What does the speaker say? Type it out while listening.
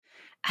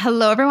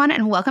Hello, everyone,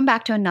 and welcome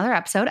back to another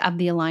episode of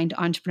the Aligned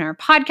Entrepreneur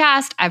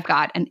Podcast. I've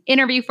got an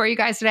interview for you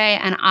guys today,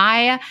 and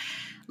I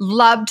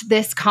loved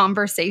this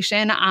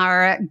conversation.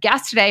 Our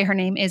guest today, her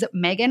name is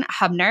Meghan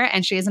Hubner,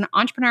 and she is an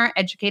entrepreneur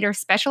educator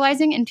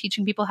specializing in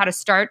teaching people how to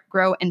start,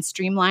 grow, and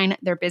streamline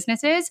their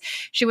businesses.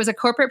 She was a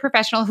corporate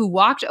professional who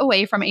walked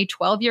away from a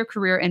 12-year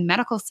career in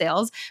medical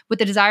sales with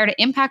the desire to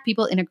impact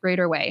people in a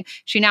greater way.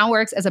 She now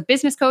works as a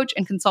business coach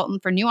and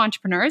consultant for new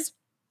entrepreneurs.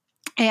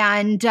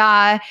 And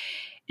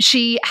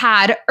she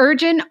had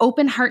urgent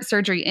open heart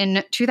surgery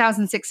in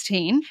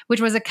 2016, which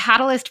was a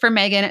catalyst for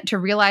Meghan to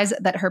realize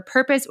that her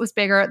purpose was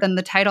bigger than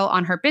the title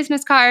on her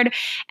business card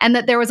and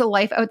that there was a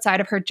life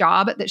outside of her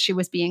job that she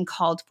was being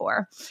called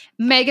for.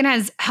 Meghan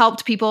has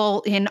helped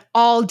people in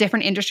all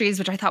different industries,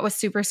 which I thought was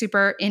super,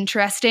 super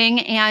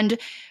interesting. And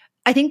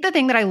I think the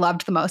thing that I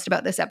loved the most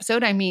about this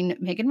episode,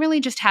 Meghan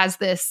really just has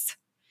this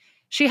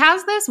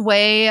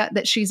way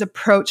that she's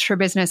approached her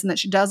business and that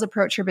she does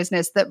approach her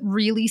business that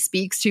really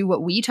speaks to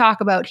what we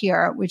talk about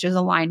here, which is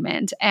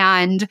alignment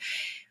and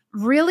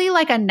really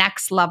like a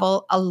next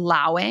level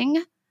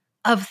allowing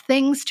of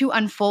things to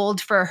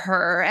unfold for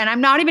her. And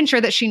I'm not even sure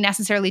that she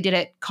necessarily did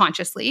it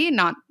consciously,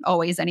 not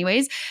always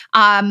anyways.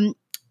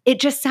 It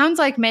just sounds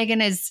like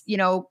Meghan is,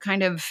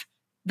 kind of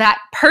that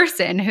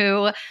person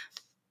who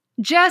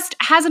just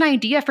has an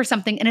idea for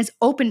something and is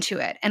open to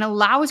it and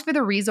allows for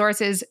the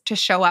resources to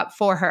show up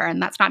for her.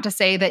 And that's not to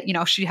say that,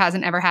 she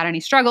hasn't ever had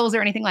any struggles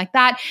or anything like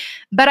that.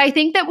 But I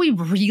think that we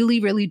really,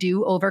 really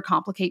do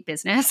overcomplicate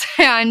business.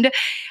 And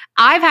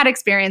I've had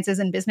experiences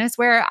in business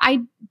where I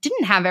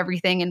didn't have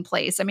everything in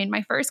place.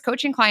 My first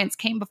coaching clients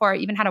came before I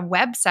even had a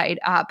website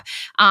up.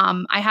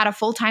 I had a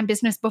full-time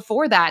business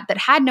before that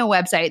had no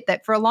website,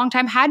 that for a long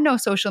time had no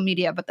social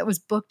media, but that was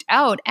booked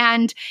out.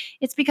 And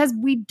it's because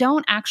we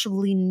don't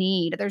actually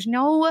need, there's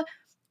no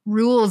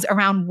rules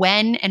around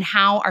when and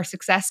how our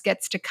success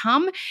gets to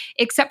come,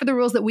 except for the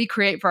rules that we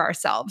create for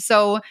ourselves.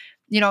 So,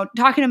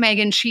 talking to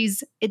Meghan,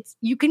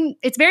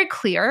 it's very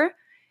clear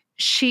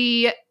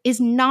she is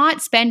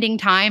not spending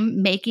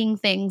time making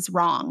things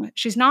wrong.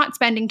 She's not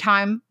spending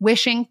time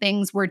wishing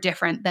things were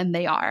different than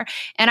they are.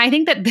 And I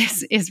think that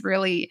this is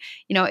really,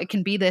 it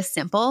can be this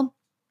simple.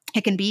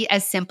 It can be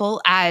as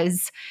simple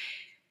as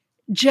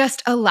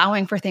just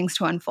allowing for things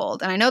to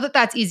unfold. And I know that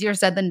that's easier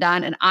said than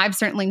done. And I've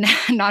certainly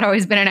not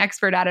always been an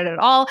expert at it at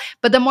all.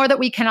 But the more that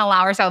we can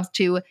allow ourselves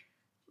to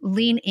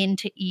lean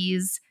into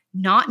ease,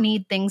 not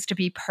need things to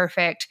be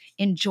perfect,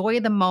 enjoy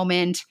the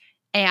moment,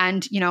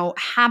 and,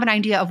 have an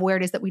idea of where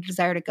it is that we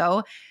desire to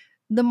go,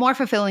 the more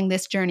fulfilling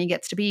this journey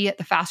gets to be,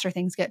 the faster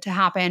things get to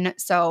happen.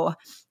 So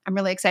I'm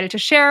really excited to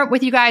share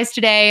with you guys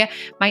today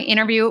my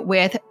interview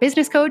with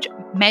business coach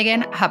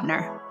Meghan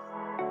Hubner.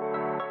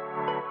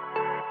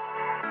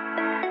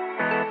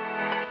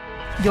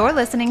 You're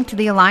listening to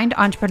the Aligned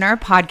Entrepreneur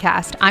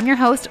Podcast. I'm your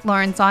host,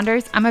 Lauren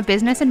Saunders. I'm a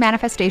business and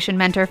manifestation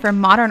mentor for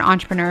modern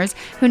entrepreneurs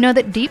who know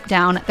that deep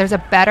down, there's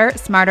a better,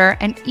 smarter,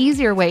 and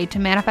easier way to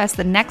manifest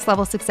the next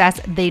level success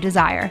they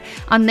desire.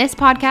 On this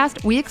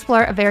podcast, we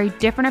explore a very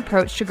different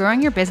approach to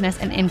growing your business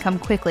and income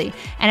quickly,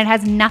 and it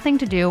has nothing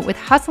to do with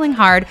hustling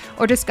hard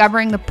or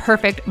discovering the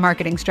perfect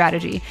marketing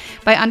strategy.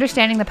 By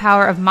understanding the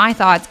power of my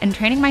thoughts and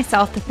training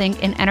myself to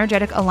think in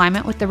energetic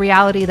alignment with the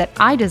reality that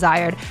I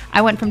desired,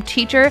 I went from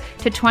teacher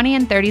to $20,000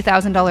 and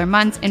 $30,000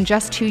 months in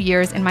just 2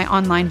 years in my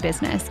online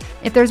business.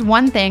 If there's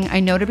one thing I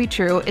know to be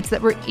true, it's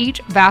that we're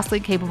each vastly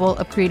capable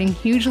of creating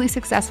hugely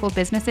successful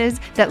businesses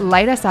that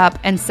light us up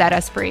and set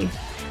us free.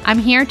 I'm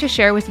here to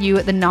share with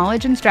you the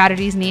knowledge and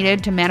strategies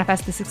needed to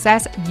manifest the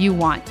success you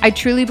want. I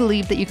truly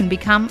believe that you can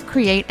become,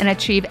 create, and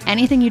achieve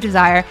anything you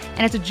desire,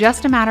 and it's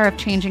just a matter of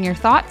changing your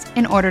thoughts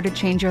in order to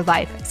change your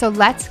life. So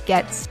let's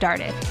get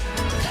started.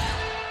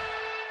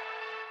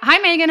 Hi,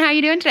 Meghan. How are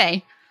you doing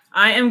today?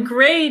 I am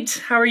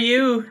great. How are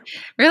you?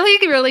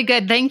 Really, really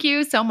good. Thank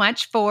you so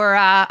much for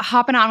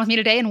hopping on with me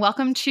today, and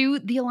welcome to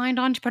The Aligned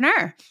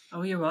Entrepreneur.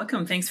 Oh, you're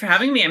welcome. Thanks for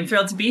having me. I'm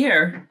thrilled to be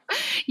here.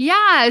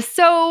 Yeah.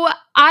 So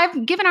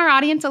I've given our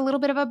audience a little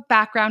bit of a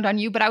background on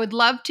you, but I would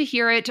love to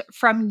hear it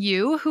from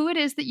you, who it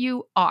is that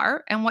you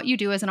are and what you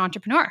do as an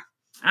entrepreneur.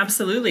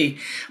 Absolutely.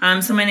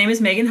 So my name is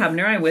Meghan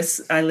Hubner.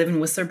 I live in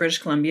Whistler, British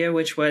Columbia,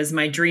 which was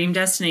my dream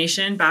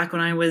destination back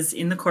when I was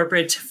in the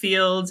corporate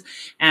field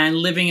and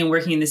living and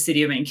working in the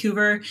city of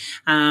Vancouver.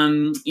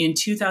 In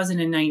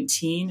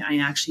 2019, I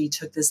actually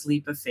took this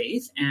leap of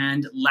faith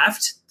and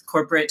left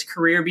corporate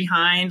career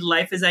behind,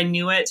 life as I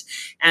knew it,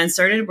 and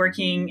started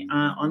working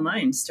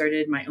online,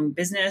 started my own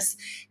business.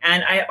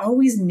 And I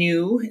always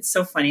knew, it's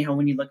so funny how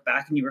when you look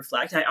back and you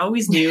reflect, I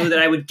always knew that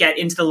I would get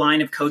into the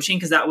line of coaching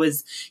because that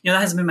was,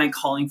 that has been my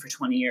calling for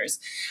 20 years.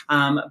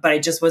 But I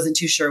just wasn't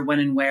too sure when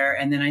and where.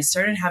 And then I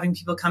started having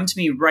people come to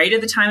me right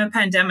at the time of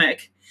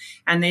pandemic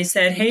And they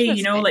said, hey,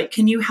 Interesting.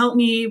 can you help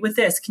me with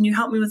this? Can you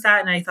help me with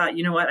that? And I thought,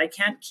 you know what? I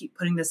can't keep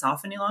putting this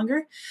off any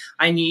longer.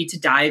 I need to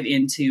dive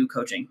into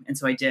coaching. And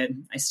so I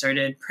did. I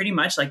started pretty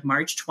much like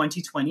March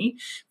 2020,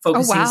 Oh,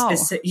 wow.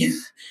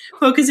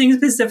 focusing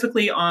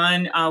specifically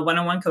on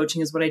one-on-one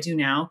coaching is what I do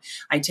now.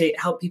 I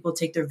help people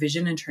take their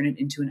vision and turn it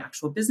into an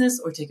actual business,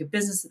 or take a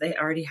business that they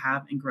already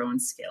have and grow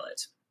and scale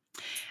it.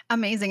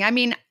 Amazing. I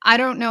mean, I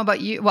don't know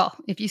about you. Well,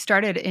 if you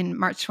started in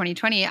March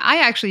 2020, I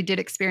actually did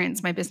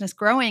experience my business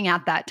growing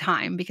at that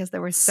time because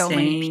there were so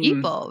many Same.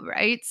 people,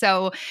 right?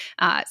 So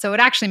it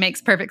actually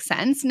makes perfect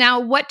sense. Now,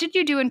 what did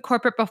you do in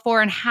corporate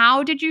before, and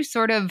how did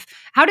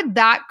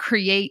that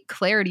create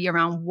clarity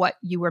around what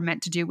you were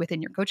meant to do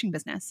within your coaching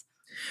business?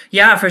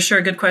 Yeah, for sure.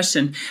 Good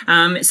question.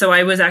 So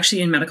I was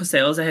actually in medical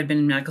sales. I had been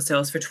in medical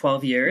sales for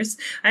 12 years.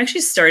 I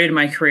actually started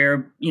my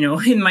career,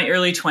 in my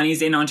early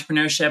 20s in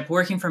entrepreneurship,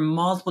 working for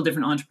multiple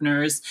different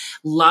entrepreneurs.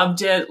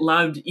 Loved it.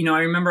 I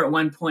remember at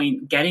one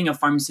point getting a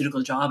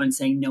pharmaceutical job and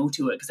saying no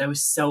to it because I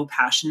was so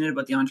passionate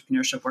about the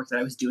entrepreneurship work that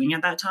I was doing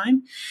at that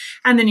time.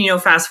 And then,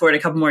 fast forward a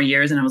couple more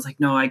years and I was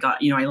like, no, I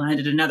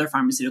landed another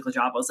pharmaceutical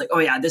job. I was like, oh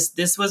yeah,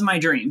 this was my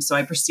dream. So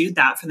I pursued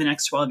that for the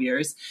next 12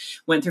 years,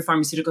 went through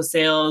pharmaceutical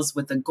sales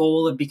with the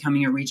goal of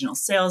becoming a regional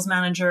sales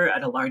manager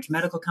at a large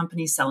medical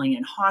company selling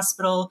in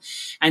hospital.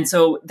 And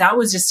so that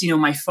was just,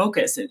 my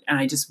focus. And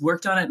I just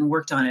worked on it and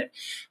worked on it.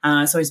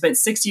 So I spent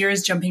 6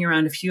 years jumping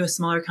around a few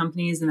smaller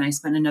companies. And I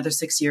spent another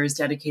 6 years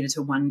dedicated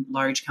to one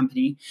large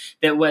company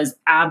that was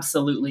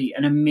absolutely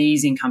an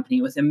amazing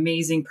company with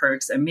amazing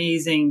perks,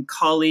 amazing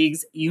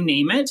colleagues, you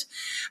name it.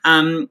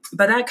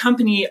 But that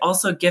company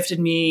also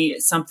gifted me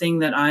something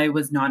that I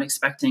was not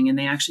expecting. And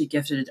they actually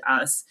gifted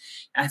us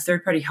a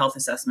third-party health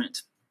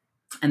assessment.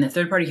 And the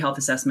third-party health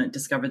assessment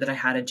discovered that I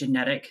had a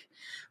genetic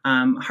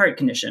heart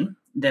condition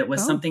that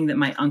was Oh, something that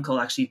my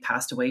uncle actually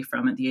passed away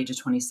from at the age of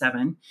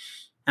 27.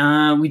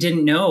 We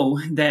didn't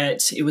know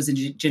that it was a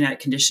genetic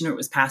condition, or it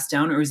was passed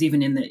down, or it was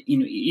even in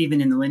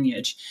the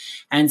lineage.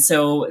 And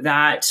so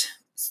that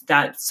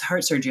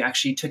heart surgery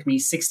actually took me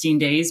 16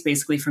 days,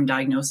 basically from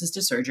diagnosis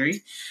to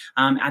surgery.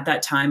 At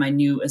that time, I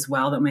knew as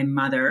well that my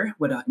mother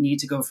would need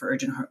to go for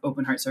urgent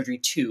open heart surgery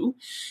too.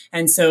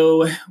 And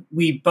so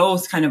we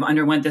both kind of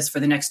underwent this for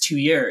the next 2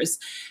 years.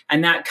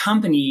 And that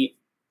company,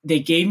 they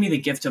gave me the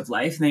gift of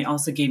life, and they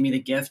also gave me the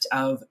gift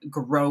of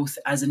growth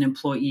as an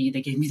employee.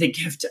 They gave me the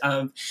gift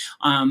of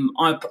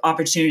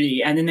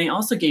opportunity. And then they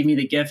also gave me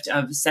the gift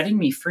of setting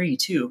me free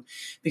too,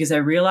 because I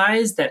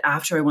realized that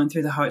after I went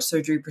through the heart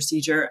surgery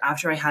procedure,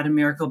 after I had a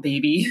miracle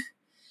baby,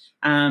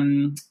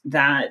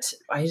 that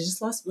I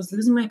just was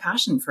losing my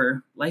passion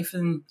for life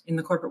in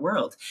the corporate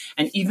world.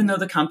 And even though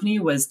the company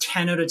was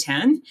 10 out of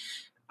 10,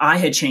 I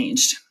had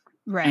changed.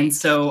 And right.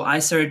 so I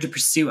started to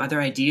pursue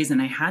other ideas,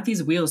 and I had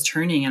these wheels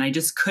turning, and I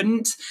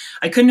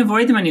couldn't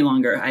avoid them any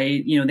longer.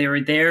 They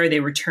were there,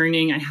 they were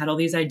turning. I had all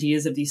these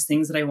ideas of these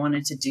things that I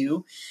wanted to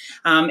do.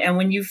 And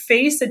when you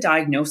face a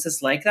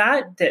diagnosis like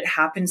that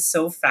happens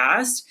so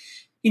fast,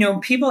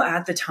 people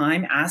at the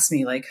time asked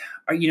me like,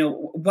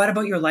 what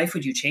about your life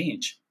would you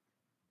change?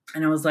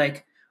 And I was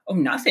like, oh,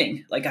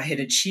 nothing. Like, I had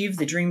achieved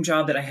the dream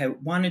job that I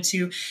had wanted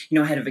to.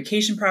 I had a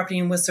vacation property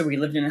in Worcester. We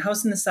lived in a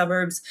house in the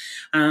suburbs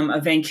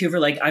of Vancouver.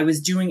 Like, I was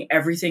doing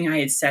everything I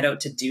had set out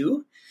to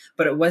do.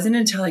 But it wasn't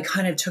until I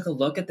kind of took a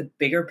look at the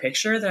bigger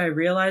picture that I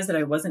realized that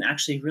I wasn't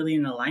actually really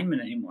in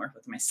alignment anymore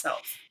with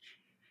myself.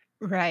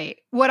 Right.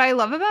 What I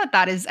love about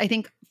that is I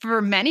think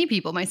for many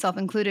people, myself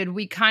included,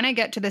 we kind of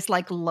get to this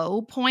like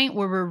low point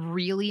where we're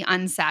really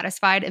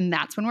unsatisfied, and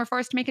that's when we're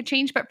forced to make a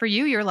change. But for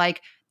you, you're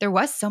like, there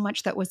was so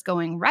much that was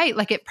going right.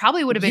 Like it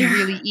probably would have been Yeah.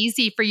 really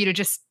easy for you to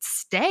just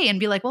stay and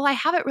be like, well, I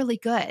have it really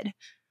good.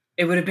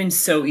 It would have been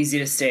so easy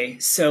to stay,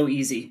 so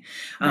easy.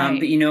 Right.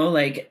 But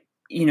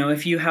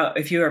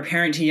if you're a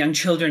parent to young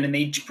children and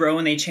they grow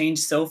and they change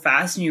so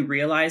fast, and you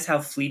realize how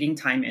fleeting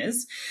time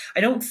is,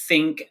 I don't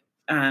think,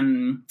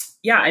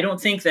 I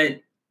don't think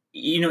that,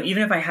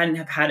 even if I hadn't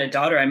have had a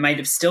daughter, I might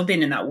have still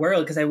been in that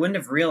world, because I wouldn't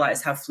have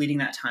realized how fleeting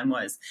that time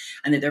was,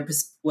 and that there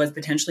was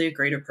potentially a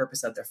greater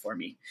purpose out there for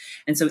me.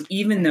 And so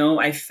even though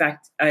I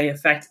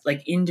affect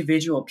like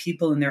individual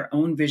people in their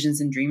own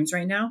visions and dreams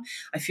right now,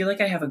 I feel like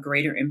I have a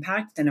greater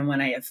impact than when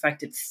I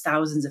affected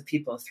thousands of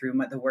people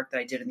through the work that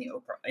I did in the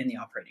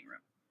operating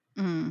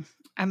room.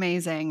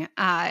 Amazing.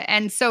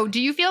 And so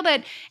do you feel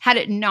that had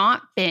it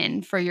not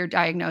been for your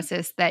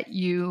diagnosis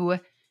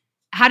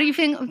how do you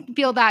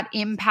feel that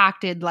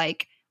impacted,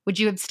 like, would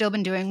you have still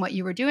been doing what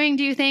you were doing,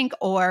 do you think?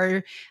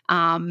 Or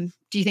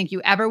do you think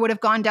you ever would have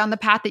gone down the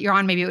path that you're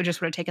on? Maybe it just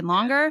would have taken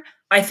longer?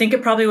 I think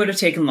it probably would have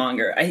taken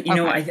longer.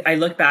 Okay. I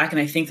look back and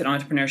I think that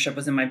entrepreneurship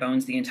was in my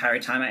bones the entire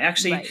time. I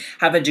actually Right.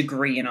 have a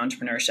degree in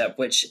entrepreneurship,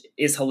 which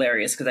is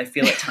hilarious because I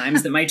feel at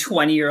times that my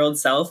 20-year-old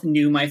self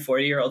knew my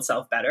 40-year-old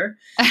self better.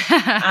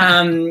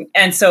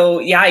 And so,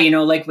 yeah,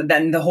 like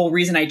then the whole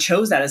reason I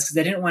chose that is because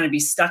I didn't want to be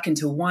stuck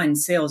into one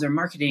sales or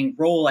marketing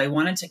role. I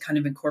wanted to kind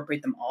of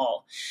incorporate them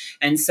all.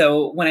 And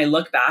so when I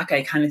look back,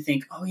 I kind of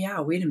think, oh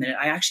yeah, wait a minute.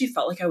 I actually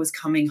felt like I was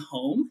coming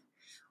home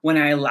when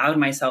I allowed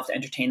myself to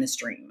entertain this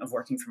dream of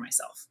working for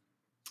myself.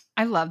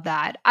 I love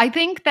that. I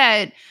think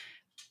that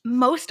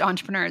most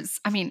entrepreneurs,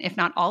 I mean, if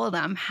not all of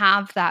them,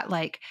 have that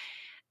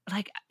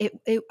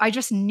I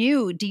just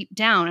knew deep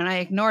down and I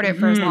ignored it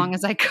for as Hmm. long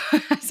as I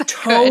could. As I could.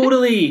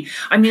 Totally.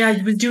 I mean,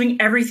 I was doing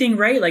everything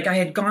right. Like I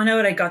had gone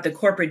out, I got the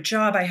corporate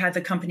job, I had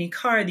the company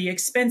car, the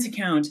expense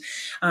account.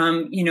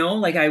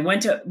 Like I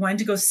went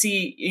to go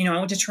see, I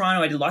went to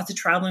Toronto. I did lots of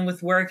traveling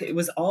with work. It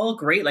was all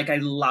great. Like I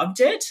loved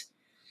it.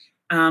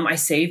 I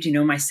saved,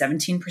 my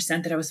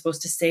 17% that I was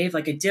supposed to save.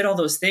 Like I did all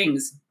those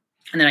things.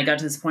 And then I got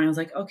to this point, I was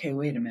like, okay,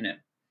 wait a minute.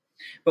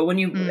 But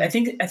Mm, I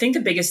think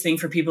the biggest thing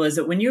for people is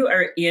that when you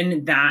are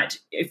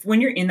when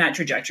you're in that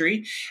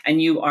trajectory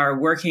and you are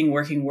working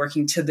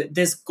to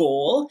this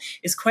goal,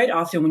 is quite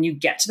often when you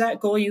get to that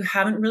goal, you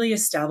haven't really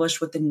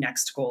established what the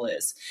next goal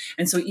is.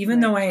 And so even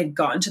right. though I had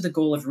gotten to the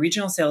goal of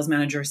regional sales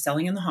manager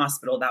selling in the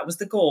hospital, that was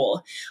the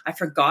goal. I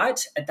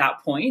forgot at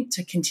that point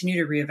to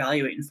continue to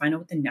reevaluate and find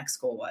out what the next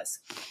goal was.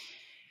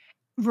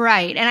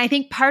 Right. And I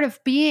think part of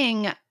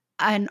being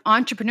an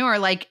entrepreneur,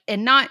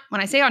 and not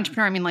when I say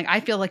entrepreneur, I mean, I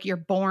feel like you're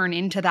born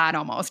into that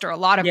almost, or a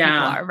lot of people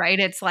Yeah. are, right?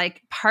 It's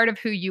like part of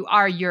who you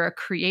are, you're a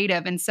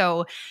creative. And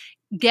so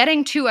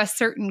getting to a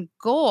certain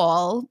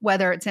goal,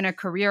 whether it's in a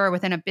career or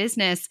within a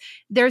business,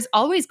 there's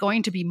always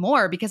going to be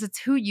more because it's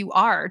who you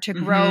are to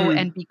grow Hmm.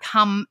 and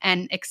become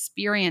and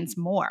experience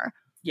more.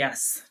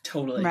 Yes,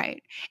 totally.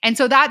 Right. And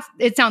so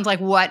it sounds like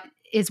what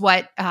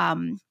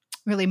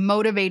really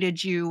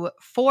motivated you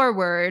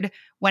forward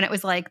when it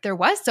was like there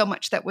was so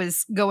much that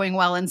was going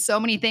well and so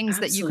many things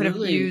that you could have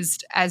Absolutely.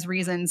 used as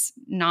reasons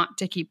not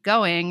to keep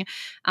going.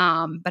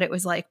 But it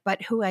was like,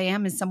 but who I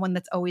am is someone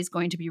that's always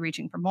going to be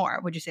reaching for more.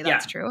 Would you say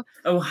that's Yeah. true?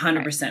 Oh, Right.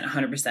 100%,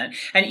 100%.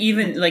 And Mhm.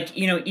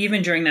 even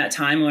even during that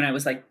time when I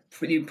was like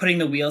putting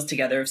the wheels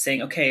together of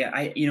saying, okay,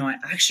 I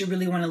actually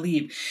really want to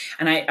leave.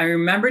 And I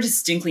remember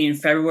distinctly in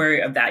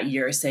February of that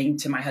year saying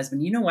to my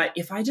husband, you know what,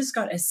 if I just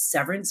got a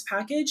severance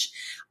package,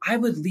 I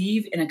would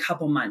leave in a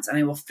couple months and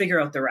I will figure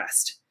out the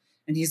rest.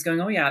 And he's going,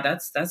 oh yeah,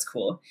 that's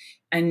cool.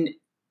 And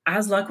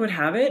as luck would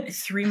have it,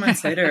 3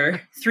 months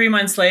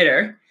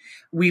later,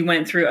 we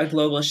went through a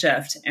global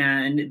shift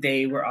and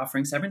they were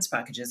offering severance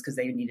packages because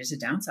they needed to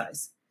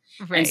downsize.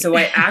 And Right. so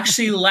I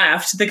actually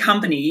left the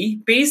company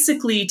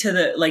basically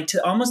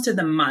to almost to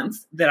the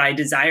month that I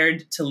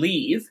desired to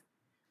leave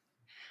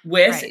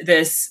with Right.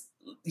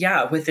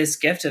 this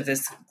gift of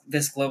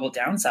this global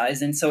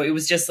downsize. And so it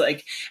was just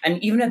like,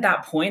 and even at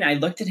that point, I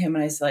looked at him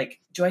and I was like,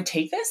 do I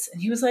take this?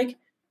 And he was like,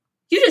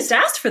 you just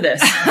asked for this.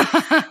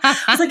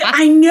 I was like,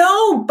 I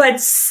know, but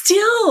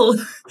still,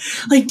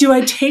 like, do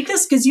I take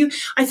this?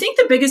 I think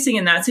the biggest thing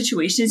in that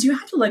situation is you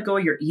have to let go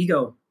of your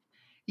ego.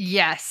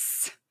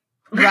 Yes.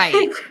 Right.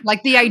 Right?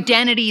 Like the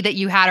identity that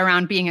you had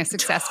around being a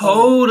successful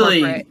corporate.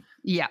 Totally.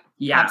 Yeah,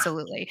 Yeah.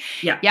 absolutely.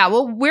 Yeah. Yeah,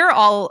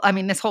 well, I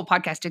mean, this whole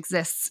podcast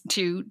exists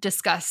to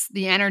discuss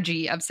the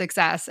energy of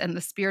success and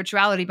the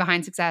spirituality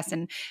behind success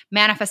and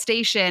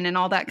manifestation and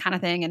all that kind of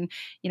thing. And,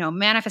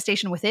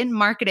 manifestation within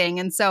marketing.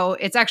 And so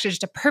it's actually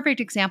just a perfect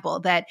example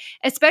that,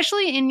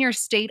 especially in your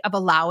state of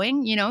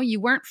allowing, you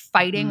weren't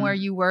fighting where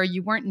Mhm.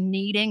 you weren't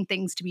needing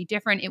things to be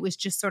different. It was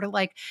just sort of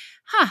like,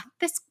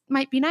 this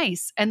might be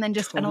nice. And then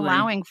just an Totally.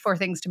 allowing for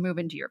things to move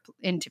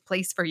into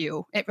place for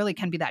you. It really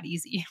can be that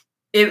easy.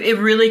 It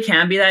really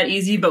can be that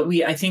easy, but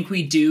I think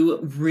we do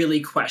really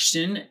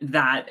question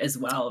that as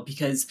well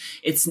because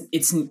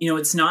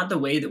it's not the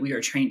way that we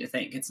are trained to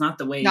think. It's not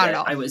the way Not at that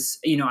all.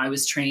 I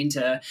was trained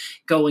to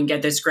go and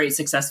get this great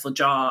successful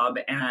job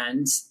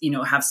and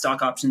have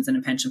stock options and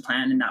a pension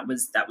plan, and that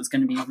was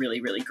going to be really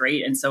really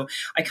great. And so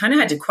I kind of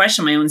had to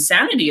question my own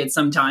sanity at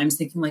sometimes,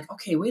 thinking like,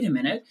 okay, wait a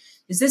minute.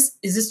 Is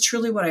this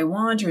truly what I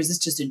want, or is this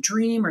just a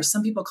dream? Or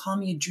some people call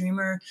me a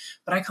dreamer,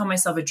 but I call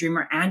myself a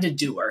dreamer and a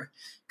doer,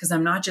 because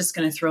I'm not just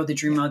going to throw the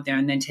dream Yeah. out there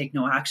and then take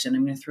no action.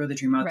 I'm going to throw the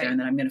dream out there Right. and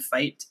then I'm going to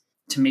fight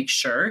to make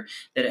sure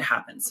that it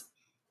happens.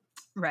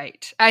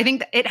 Right. I think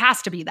that it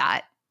has to be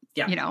that,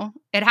 Yeah.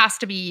 it has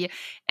to be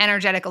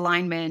energetic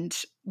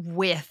alignment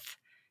with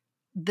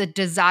the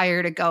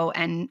desire to go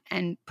and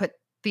put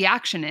the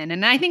action in.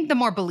 And I think the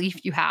more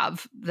belief you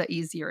have, the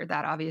easier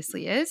that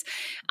obviously is.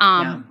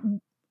 Yeah.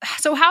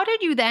 So how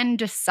did you then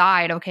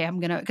decide, okay,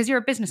 because you're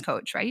a business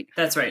coach, right?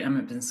 That's right. I'm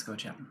a business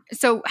coach. Yeah.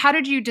 So how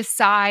did you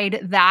decide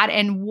that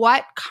and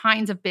what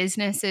kinds of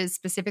businesses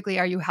specifically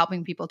are you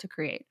helping people to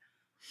create?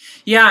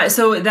 Yeah,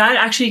 so that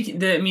actually,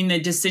 the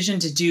decision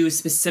to do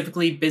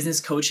specifically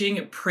business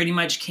coaching pretty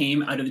much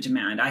came out of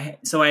demand. I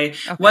Okay.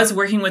 was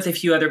working with a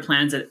few other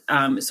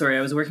I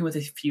was working with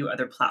a few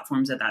other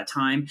platforms at that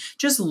time,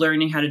 just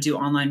learning how to do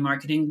online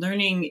marketing,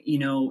 learning,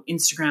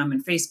 Instagram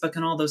and Facebook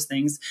and all those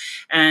things.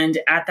 And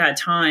at that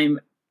time,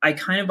 I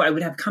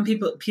would have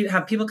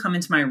people come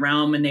into my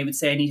realm and they would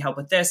say, I need help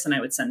with this, and I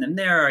would send them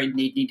there, or I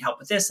need help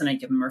with this, and I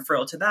give them a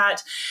referral to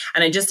that.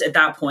 And I just at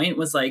that point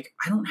was like,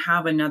 I don't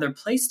have another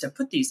place to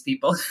put these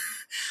people.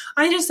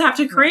 I just have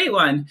to Right. create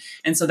one.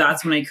 And so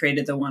that's when Okay. I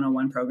created the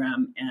 101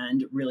 program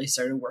and really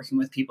started working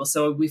with people.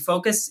 So I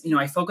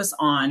focus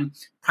on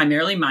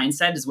primarily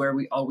mindset is where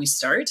we always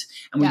start.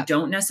 And we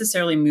don't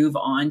necessarily move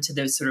on to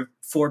those sort of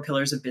 4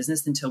 pillars of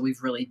business until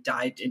we've really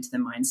dived into the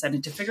mindset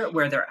and to figure out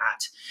where they're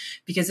at.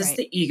 Because it's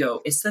the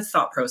ego, it's the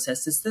thought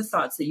process, it's the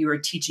thoughts that you are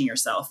teaching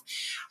yourself.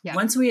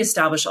 Once we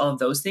establish all of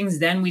those things,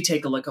 then we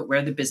take a look at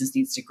where the business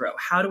needs to grow.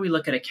 How do we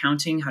look at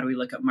accounting? How do we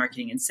look at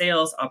marketing and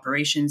sales,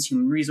 operations,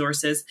 human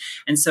resources?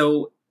 And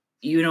so,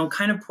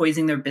 kind of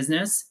poising their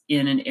business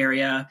in an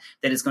area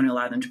that is going to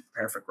allow them to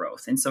prepare for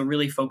growth. And so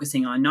really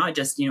focusing on not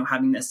just,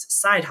 having this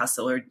side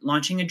hustle or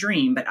launching a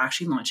dream, but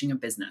actually launching a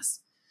business.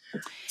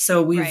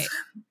 So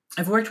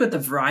I've worked with a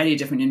variety of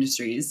different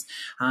industries,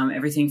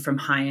 everything from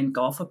high-end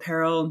golf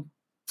apparel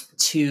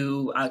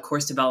to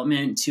course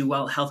development, to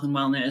health and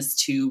wellness,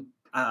 to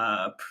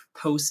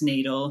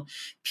postnatal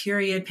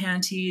period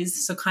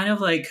panties. So kind of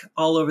like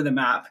all over the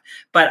map,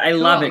 but I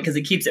love it because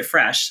it keeps it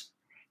fresh.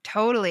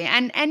 Totally.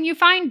 And you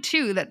find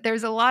too that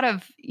there's a lot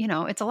of,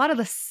 it's a lot of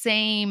the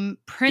same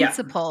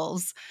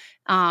principles,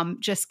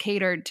 just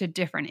catered to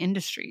different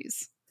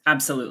industries.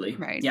 Absolutely.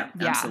 Right. Yeah,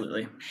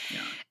 absolutely.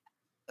 Yeah.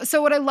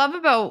 So what I love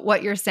about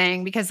what you're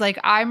saying, because like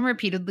I'm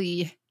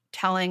repeatedly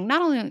telling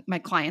not only my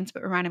clients,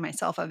 but reminding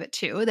myself of it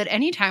too, that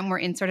anytime we're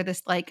in sort of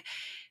this like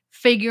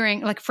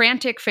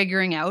frantic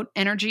figuring out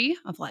energy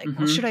of like,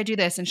 well, should I do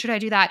this and should I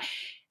do that?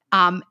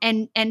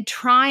 And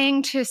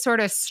trying to sort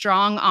of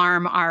strong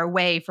arm our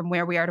way from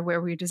where we are to where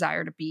we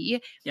desire to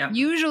be.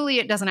 Usually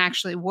it doesn't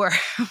actually work.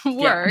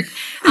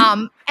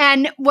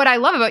 And what I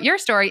love about your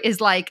story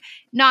is like,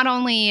 not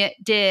only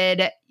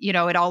did,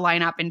 it all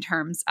line up in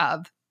terms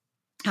of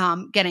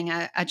getting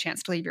a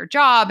chance to leave your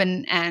job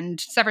and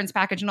severance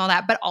package and all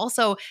that, but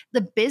also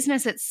the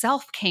business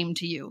itself came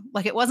to you.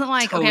 Like, it wasn't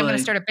like, okay, I'm going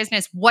to start a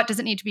business. What does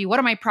it need to be? What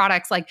are my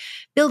products? Like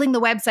building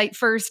the website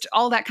first,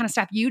 all that kind of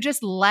stuff. You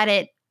just let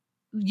it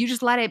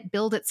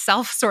build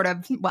itself sort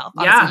of. Well,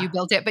 obviously you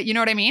built it, but you know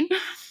what I mean?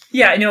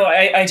 Yeah, no,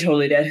 I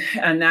totally did.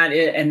 And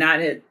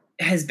that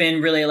has been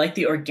really like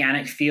the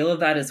organic feel of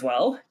that as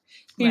well.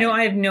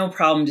 I have no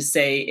problem to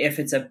say if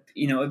it's a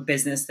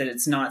business that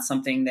it's not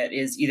something that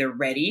is either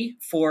ready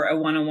for a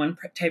one-on-one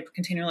type of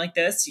container like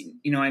this.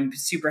 I'm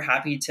super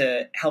happy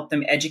to help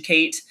them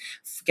educate,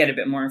 get a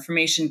bit more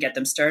information, get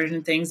them started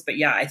in things. But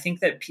yeah, I think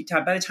that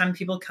by the time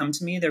people come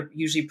to me, they're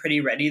usually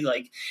pretty ready.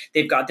 Like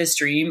they've got this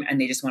dream and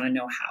they just want to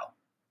know how.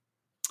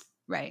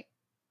 Right.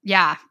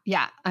 Yeah.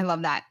 Yeah. I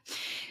love that.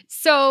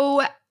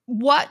 So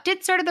what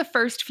did sort of the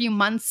first few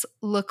months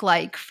look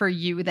like for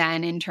you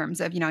then in terms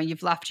of,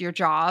 you've left your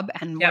job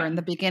and we're in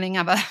the beginning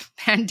of a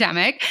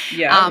pandemic.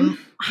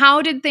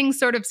 How did things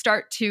sort of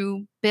start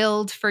to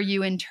build for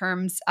you in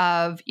terms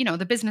of,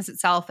 the business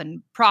itself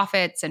and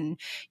profits and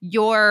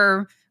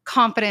your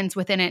confidence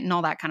within it and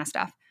all that kind of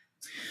stuff?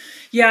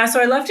 Yeah,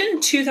 so I left in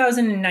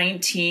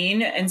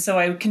 2019, and so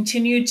I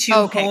continued to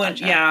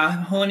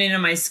hone in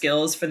on my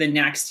skills for the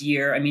next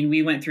year. I mean,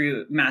 we went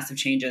through massive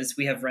changes.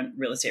 We have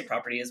real estate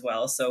property as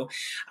well, so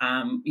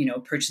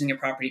purchasing a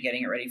property,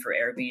 getting it ready for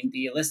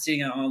Airbnb, listing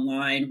it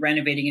online,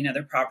 renovating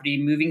another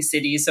property, moving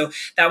cities. So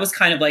that was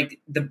kind of like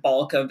the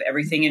bulk of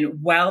everything.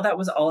 And while that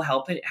was all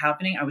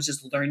happening, I was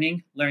just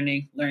learning.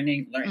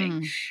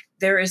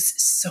 There is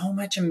so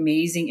much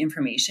amazing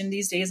information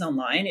these days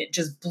online. It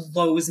just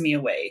blows me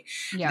away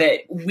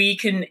that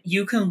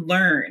you can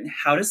learn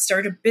how to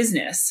start a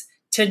business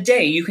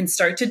today. You can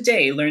start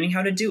today learning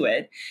how to do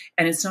it,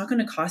 and it's not going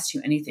to cost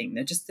you anything.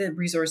 The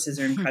resources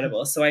are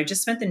incredible. So I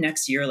just spent the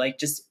next year like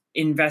just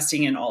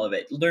investing in all of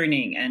it,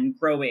 learning and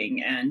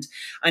growing and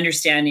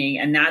understanding.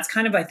 And that's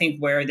kind of, I think,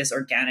 where this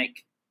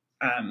organic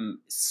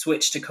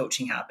switch to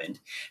coaching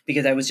happened,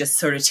 because I was just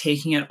sort of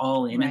taking it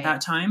all in at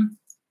that time.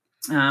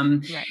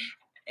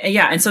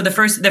 Yeah. And so the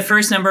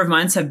first number of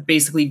months have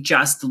basically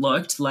just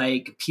looked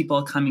like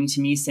people coming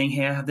to me saying,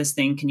 hey, I have this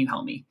thing. Can you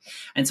help me?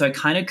 And so I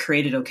kind of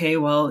created, okay,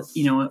 well,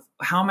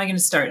 how am I going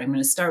to start? I'm going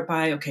to start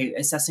by,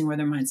 assessing where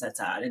their mindset's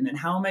at. And then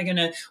where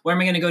am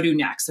I going to go to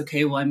next?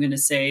 Okay, well, I'm going to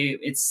say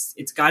it's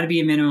got to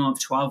be a minimum of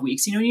 12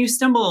 weeks. You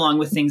stumble along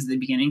with things at the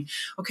beginning.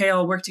 Okay,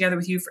 I'll work together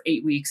with you for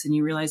 8 weeks. And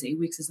you realize 8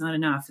 weeks is not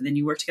enough. And then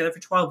you work together for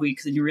 12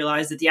 weeks and you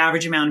realize that the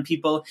average amount of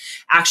people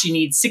actually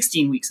need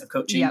 16 weeks of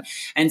coaching. Yep.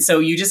 And so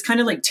you just kind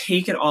of like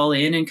take it all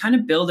in and kind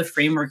of build a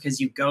framework as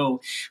you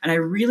go. And I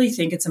really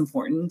think it's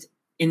important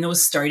in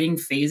those starting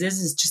phases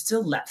is just to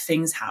let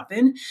things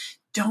happen.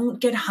 Don't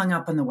get hung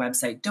up on the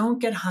website. Don't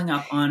get hung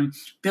up on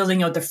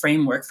building out the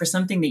framework for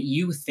something that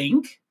you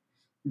think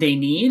they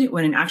need,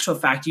 when in actual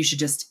fact, you should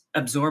just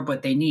absorb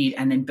what they need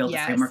and then build the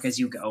framework as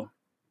you go.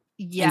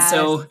 Yes. And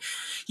so,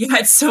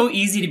 it's so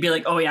easy to be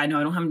like, oh yeah, no,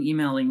 I don't have an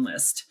emailing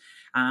list.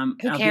 I'll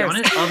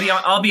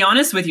be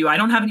honest with you. I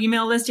don't have an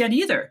email list yet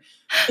either.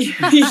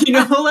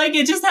 Like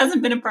it just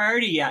hasn't been a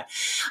priority yet.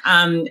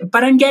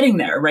 But I'm getting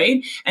there.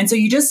 Right. And so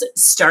you just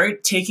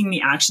start taking the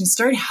action,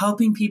 start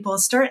helping people,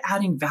 start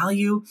adding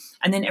value,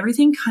 and then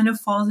everything kind of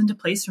falls into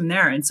place from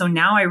there. And so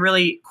now I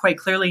really quite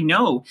clearly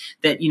know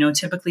that,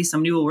 typically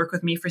somebody will work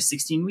with me for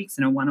 16 weeks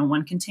in a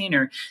one-on-one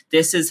container.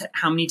 This is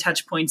how many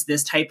touch points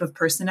this type of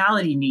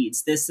personality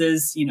needs. This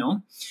is,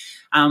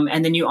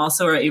 And then you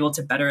also are able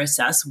to better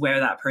assess where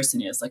that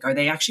person is. Like, are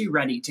they actually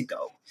ready to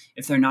go?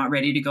 If they're not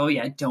ready to go,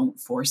 don't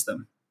force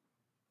them.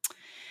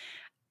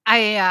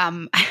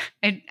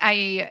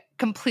 I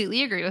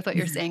completely agree with what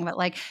you're saying, but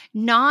like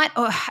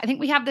I think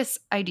we have this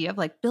idea of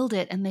like build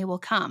it and they will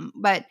come,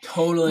 but which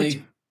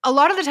Totally. a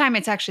lot of the time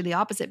it's actually the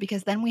opposite,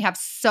 because then we have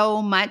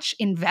so much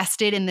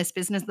invested in this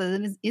business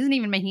that isn't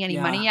even making any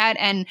money yet.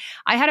 And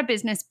I had a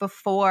business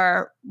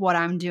before what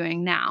I'm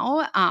doing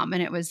now,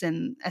 and it was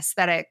in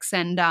aesthetics,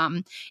 and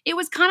it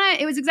was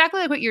exactly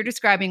like what you're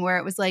describing, where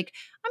it was like,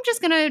 I'm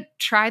just gonna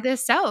try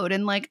this out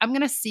and like I'm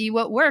gonna see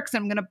what works.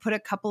 I'm gonna put a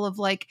couple of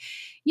like,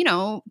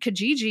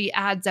 Kijiji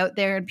ads out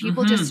there, and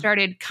people just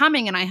started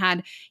coming, and I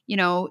had,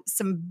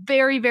 some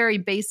very, very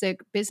basic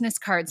business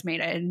cards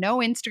made. I had no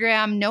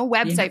Instagram, no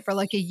website for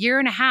like a year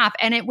and a half,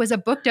 and it was a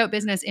booked out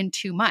business in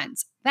 2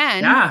 months.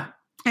 Then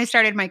I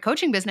started my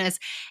coaching business,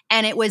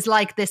 and it was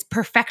like this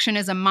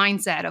perfectionism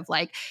mindset of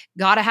like,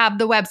 gotta have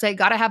the website,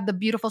 gotta have the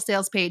beautiful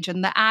sales page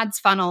and the ads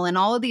funnel and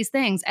all of these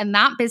things. And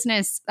that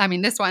business, I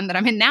mean, this one that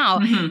I'm in now,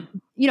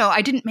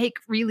 I didn't make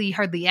really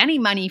hardly any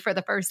money for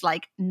the first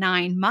like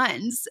 9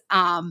 months.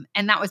 And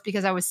that was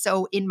because I was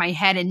so in my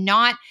head and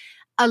not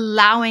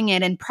allowing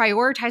it and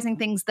prioritizing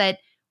things that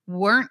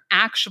weren't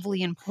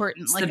actually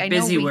important. It's like the I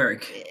busy know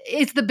work.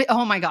 It's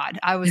oh my God.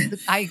 I was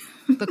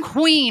the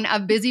queen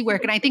of busy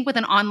work. And I think with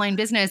an online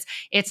business,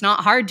 it's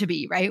not hard to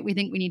be, right? We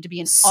think we need to be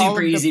in all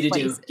Super of the easy to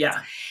places. do.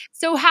 Yeah.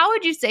 So how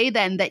would you say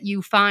then that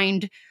you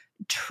find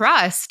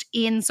trust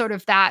in sort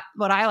of that,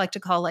 what I like to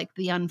call like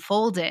the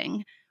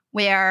unfolding,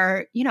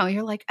 where,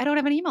 you're like, I don't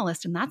have an email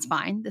list and that's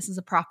fine. This is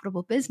a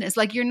profitable business.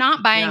 Like you're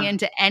not buying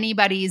into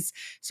anybody's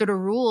sort of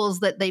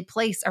rules that they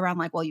place around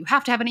like, well, you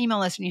have to have an email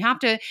list and you have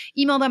to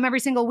email them every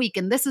single week.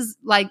 And this is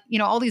like,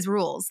 all these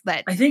rules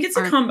that I think it's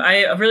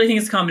I really think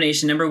it's a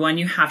combination. Number one,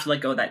 you have to let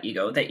go of that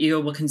ego. That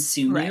ego will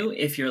consume you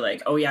if you're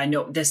like, oh yeah, I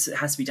know this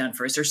has to be done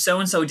first, or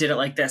so-and-so did it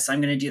like this,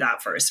 I'm going to do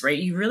that first, right?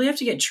 You really have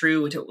to get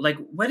true to like,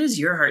 what is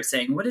your heart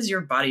saying? What is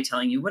your body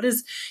telling you? What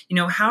is,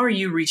 how are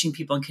you reaching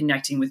people and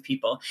connecting with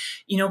people?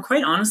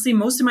 Quite honestly,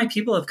 most of my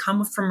people have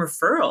come from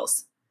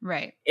referrals.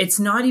 Right. It's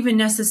not even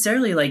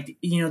necessarily like,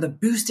 the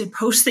boosted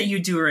posts that you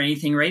do or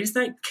anything, right? It's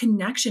that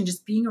connection,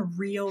 just being a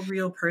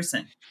real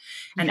person.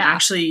 And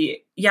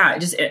actually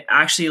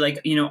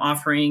like,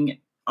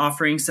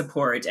 offering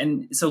support.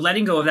 And so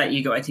letting go of that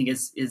ego, I think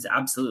is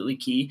absolutely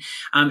key.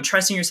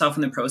 Trusting yourself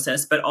in the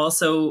process, but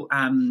also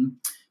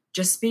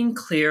just being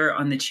clear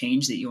on the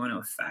change that you want to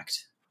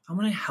affect. I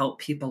want to help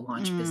people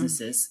launch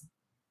businesses.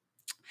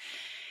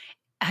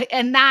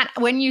 And that,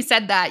 when you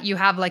said that, you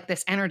have like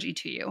this energy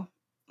to you.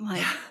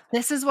 Like,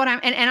 this is what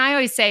and I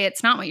always say,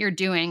 it's not what you're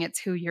doing, it's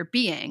who you're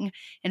being.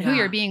 And who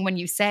you're being when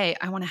you say,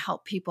 I want to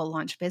help people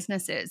launch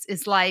businesses,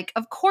 is like,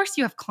 of course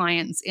you have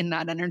clients in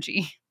that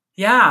energy.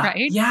 Yeah.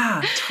 Right?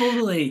 Yeah,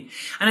 totally.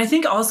 And I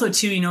think also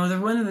too,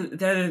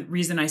 the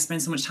reason I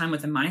spend so much time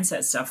with the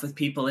mindset stuff with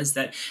people is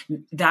that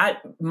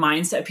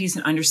mindset piece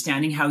and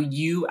understanding how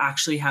you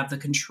actually have the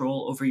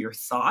control over your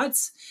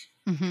thoughts.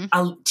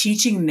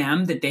 Teaching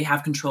them that they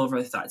have control over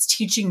their thoughts,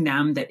 teaching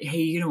them that,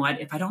 hey, you know what?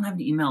 If I don't have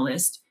an email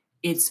list,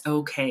 it's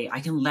okay. I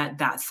can let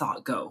that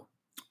thought go.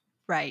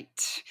 Right.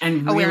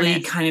 And really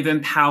kind of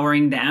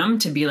empowering them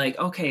to be like,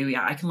 okay,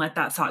 yeah, I can let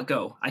that thought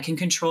go. I can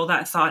control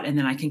that thought, and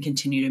then I can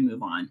continue to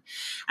move on.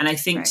 And I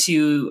think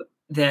too,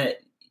 that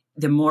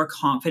the more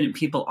confident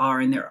people are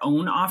in their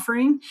own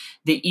offering,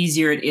 the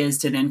easier it is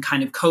to then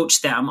kind of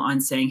coach them on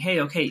saying,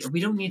 hey, okay,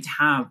 we don't need to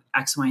have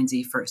X, Y, and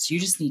Z first. You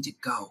just need to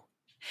go.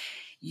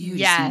 You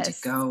just need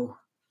to go.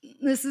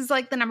 This is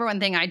like the number one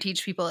thing I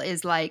teach people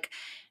is like,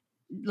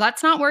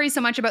 let's not worry so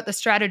much about the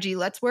strategy.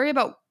 Let's worry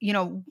about,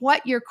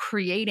 what you're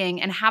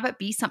creating and have it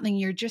be something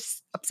you're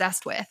just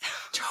obsessed with.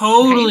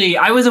 Totally.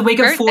 Right? I was awake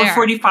at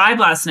 4:45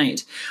 last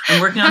night. I'm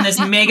working on this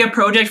mega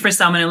project for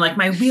someone, and like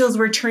my wheels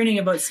were turning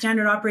about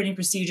standard operating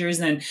procedures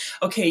and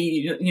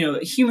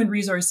human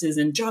resources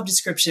and job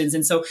descriptions.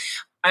 And so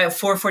at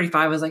 4:45,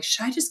 I was like,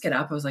 should I just get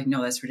up? I was like,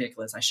 no, that's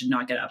ridiculous. I should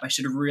not get up. I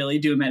should really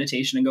do a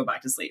meditation and go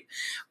back to sleep.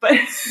 But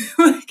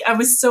I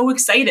was so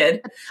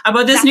excited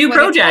about this new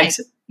project.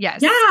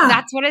 Yes. Yeah.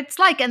 That's what it's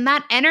like. And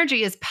that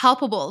energy is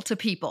palpable to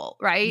people,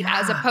 right? Yeah.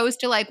 As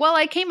opposed to like, well,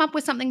 I came up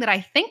with something that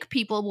I think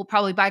people will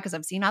probably buy because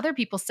I've seen other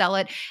people sell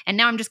it. And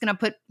now I'm just going to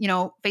put,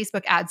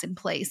 Facebook ads in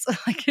place.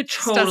 Like it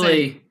just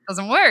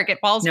doesn't work. It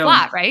falls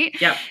flat, right?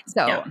 Yeah.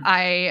 So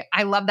I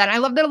love that. I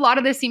love that a lot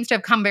of this seems to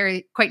have come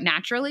quite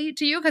naturally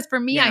to you. Because for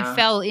me, I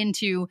fell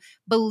into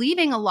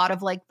believing a lot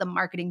of like the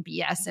marketing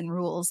BS and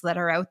rules that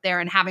are out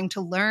there and having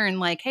to learn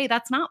like, hey,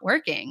 that's not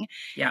working.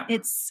 Yeah.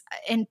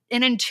 And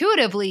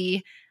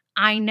intuitively,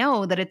 I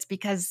know that it's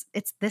because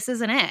this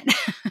isn't it.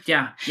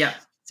 Yeah.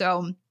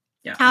 So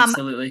yeah,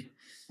 absolutely.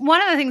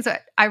 One of the things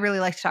that I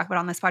really like to talk about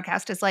on this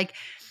podcast is like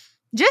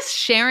just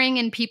sharing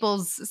in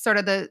people's sort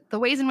of the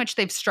ways in which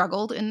they've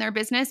struggled in their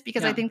business,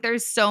 because I think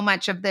there's so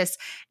much of this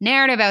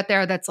narrative out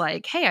there that's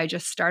like, hey, I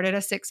just started a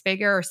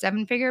 6-figure or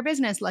 7-figure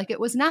business like it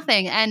was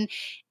nothing. And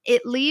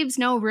it leaves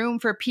no room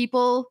for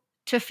people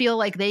to feel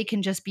like they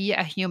can just be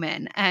a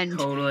human. And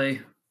totally.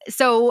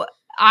 So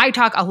I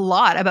talk a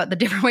lot about the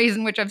different ways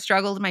in which I've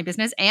struggled in my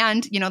business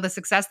and, the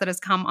success that has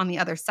come on the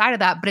other side of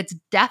that. But it's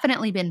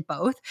definitely been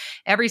both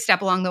every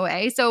step along the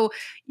way. So,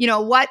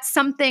 what's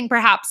something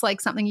perhaps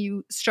like something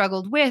you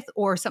struggled with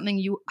or something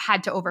you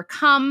had to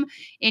overcome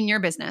in your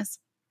business?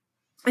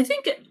 I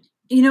think,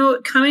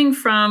 coming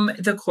from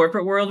the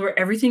corporate world where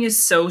everything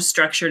is so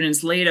structured and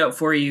it's laid out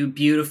for you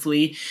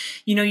beautifully,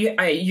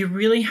 you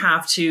really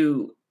have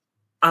to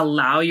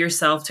allow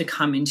yourself to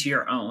come into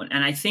your own.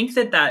 And I think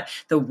that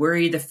the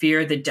worry, the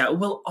fear, the doubt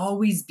will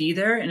always be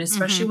there. And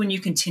especially when you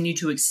continue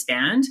to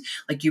expand,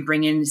 like you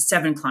bring in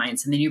 7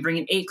 clients and then you bring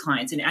in 8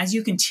 clients. And as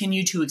you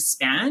continue to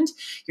expand,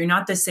 you're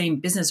not the same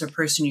business or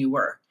person you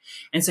were.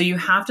 And so you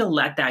have to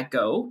let that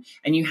go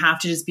and you have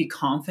to just be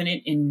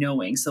confident in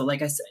knowing. So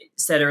like I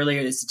said earlier,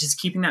 it's just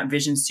keeping that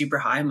vision super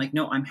high. I'm like,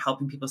 no, I'm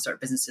helping people start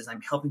businesses.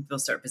 I'm helping people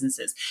start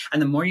businesses. And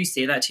the more you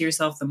say that to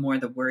yourself, the more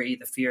the worry,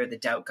 the fear, the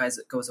doubt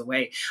goes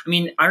away. I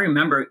mean, I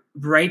remember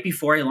right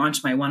before I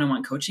launched my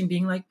one-on-one coaching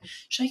being like,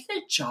 should I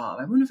get a job?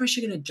 I wonder if I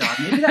should get a job.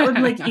 Maybe that would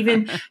like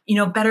even,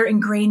 better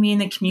ingrain me in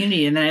the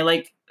community. And then it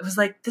was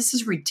like, this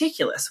is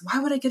ridiculous. Why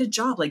would I get a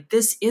job? Like,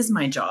 this is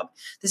my job.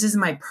 This is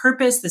my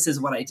purpose. This is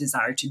what I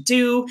desire to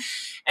do.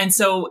 And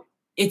so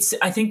it's,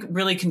 I think,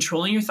 really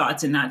controlling your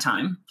thoughts in that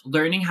time,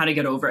 learning how to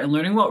get over it and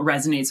learning what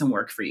resonates and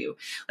work for you.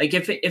 Like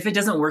if it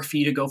doesn't work for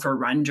you to go for a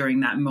run during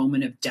that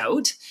moment of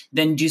doubt,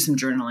 then do some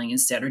journaling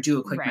instead or do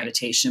a quick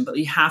meditation. But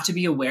you have to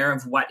be aware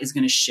of what is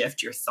going to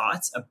shift your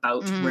thoughts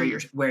about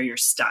where you're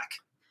stuck.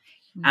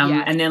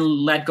 And then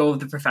let go of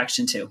the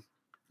perfection too.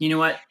 You know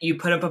what? You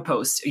put up a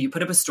post or you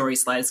put up a story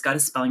slide. It's got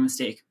a spelling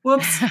mistake.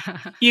 Whoops.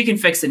 You can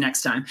fix it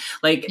next time.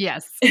 Like,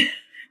 yes,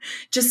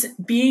 just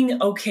being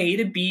okay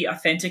to be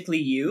authentically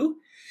you.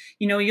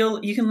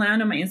 You can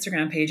land on my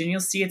Instagram page and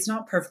you'll see it's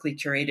not perfectly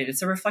curated.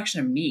 It's a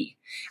reflection of me.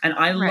 And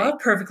I love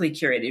perfectly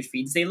curated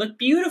feeds. They look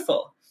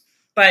beautiful,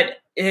 but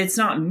it's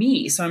not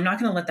me. So I'm not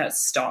going to let that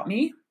stop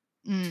me.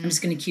 I'm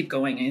just going to keep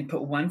going and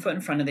put one foot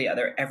in front of the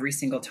other every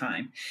single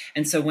time.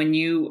 And so when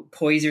you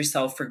poise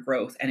yourself for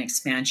growth and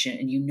expansion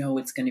and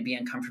it's going to be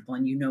uncomfortable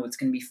and it's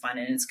going to be fun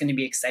and it's going to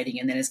be exciting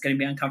and then it's going to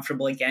be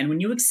uncomfortable again, when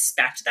you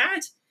expect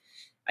that,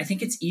 I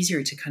think it's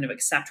easier to kind of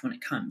accept when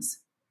it comes.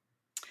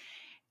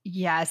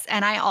 Yes.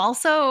 And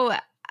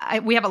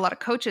we have a lot of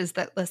coaches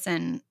that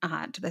listen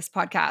to this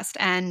podcast.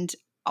 And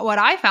what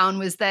I found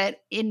was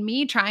that in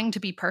me trying to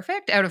be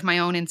perfect out of my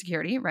own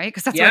insecurity, right?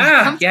 Because that's where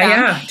it comes from.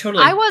 Yeah,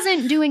 totally. I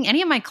wasn't doing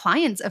any of my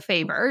clients a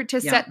favor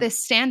to set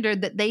this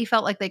standard that they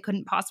felt like they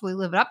couldn't possibly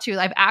live up to.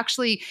 I've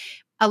actually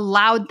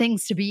allowed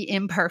things to be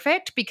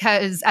imperfect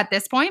because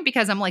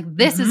I'm like,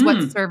 this is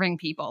what's serving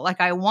people. Like,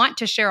 I want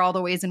to share all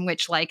the ways in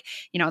which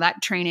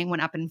that training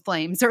went up in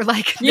flames or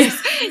like this,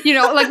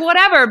 like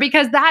whatever,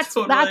 because that's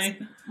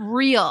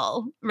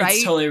real, right?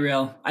 It's totally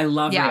real. I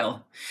love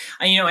real.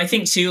 I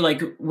think too,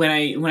 like when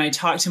I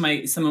talk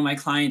to some of my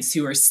clients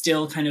who are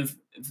still kind of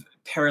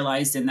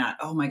paralyzed in that,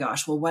 oh my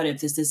gosh, well, what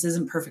if this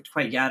isn't perfect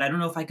quite yet? I don't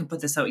know if I can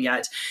put this out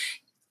yet.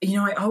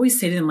 I always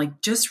say to them,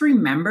 like, just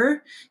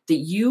remember that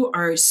you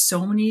are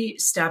so many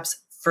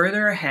steps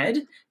further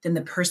ahead than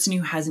the person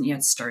who hasn't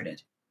yet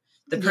started.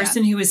 The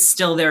person who is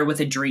still there with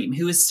a dream,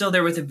 who is still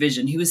there with a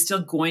vision, who is still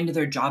going to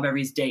their job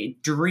every day,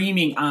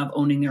 dreaming of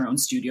owning their own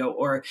studio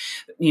or,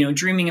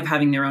 dreaming of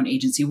having their own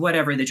agency,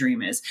 whatever the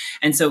dream is.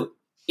 And so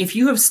if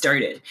you have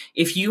started,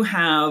 if you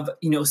have,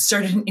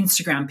 started an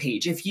Instagram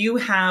page, if you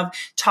have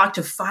talked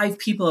to 5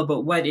 people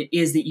about what it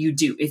is that you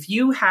do, if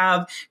you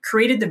have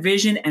created the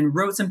vision and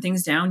wrote some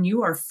things down,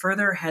 you are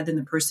further ahead than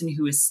the person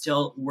who is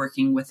still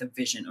working with a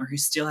vision or who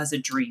still has a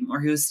dream or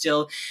who is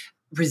still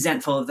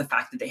resentful of the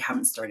fact that they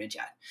haven't started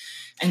yet.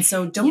 And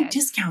so don't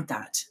discount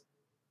that.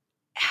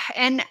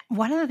 And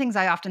one of the things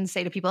I often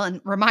say to people and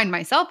remind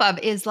myself of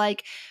is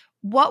like,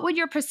 what would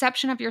your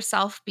perception of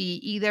yourself be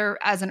either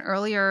as an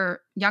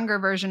earlier, younger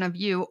version of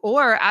you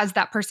or as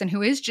that person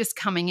who is just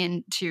coming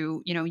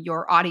into,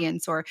 your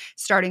audience or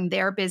starting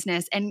their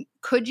business? And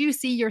could you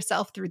see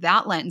yourself through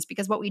that lens?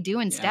 Because what we do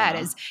instead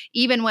is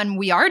even when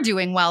we are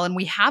doing well and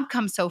we have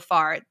come so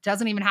far, it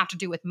doesn't even have to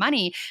do with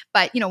money,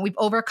 but, we've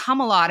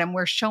overcome a lot and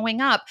we're showing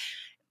up.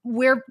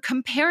 We're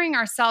comparing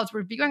ourselves,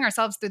 we're viewing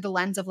ourselves through the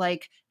lens of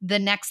like the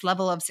next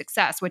level of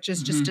success, which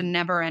is just a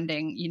never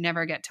ending, you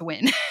never get to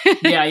win.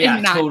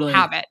 Totally.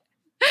 Have it.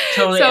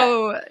 Totally.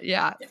 So,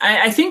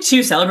 I think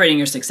too, celebrating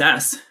your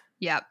success.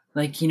 Yep.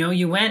 Like,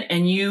 you went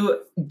and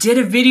you did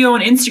a video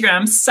on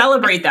Instagram,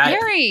 celebrate that.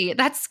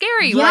 That's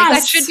scary. Yes. Like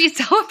that should be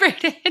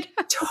celebrated.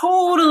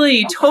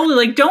 Totally.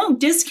 Like,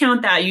 don't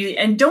discount that.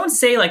 And don't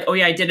say like, oh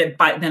yeah, I did it,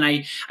 but then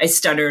I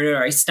stuttered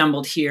or I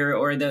stumbled here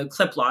or the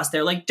clip lost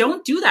there. Like,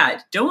 don't do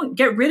that. Don't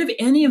get rid of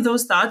any of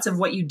those thoughts of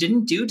what you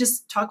didn't do.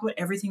 Just talk about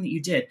everything that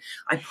you did.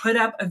 I put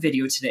up a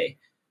video today.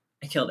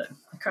 I killed it.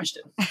 I crushed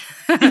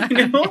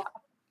it.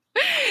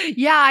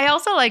 Yeah. I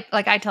also like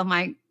I tell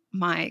my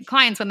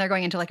clients when they're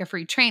going into like a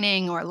free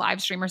training or a live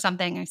stream or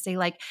something, I say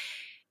like,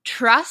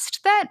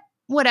 trust that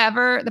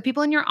whatever the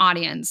people in your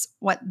audience,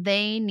 what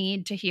they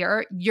need to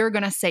hear, you're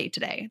going to say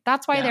today.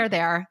 That's why they're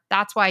there.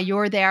 That's why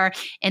you're there.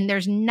 And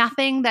there's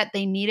nothing that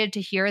they needed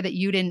to hear that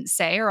you didn't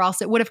say, or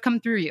else it would have come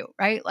through you,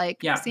 right?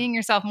 Like seeing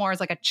yourself more as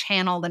like a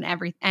channel than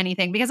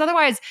anything, because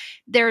otherwise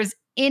there's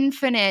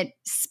infinite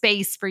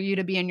space for you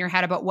to be in your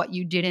head about what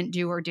you didn't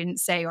do or didn't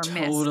say or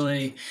missed.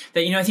 Totally.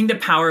 That, I think the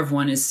power of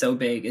one is so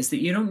big, is that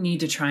you don't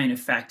need to try and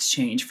affect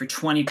change for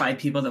 25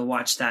 people that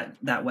watched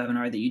that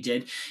webinar that you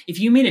did. If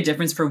you made a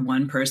difference for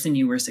one person,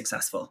 you were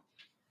successful.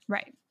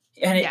 Right.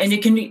 And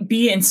it can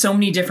be in so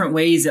many different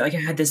ways. Like I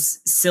had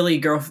this silly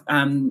girl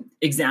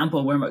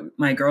example where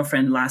my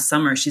girlfriend last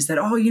summer, she said,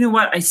 "Oh, you know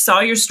what? I saw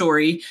your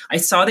story. I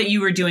saw that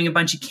you were doing a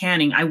bunch of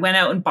canning. I went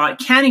out and bought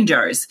canning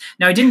jars.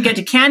 Now I didn't get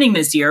to canning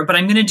this year, but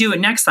I'm going to do it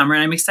next summer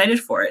and I'm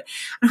excited for it."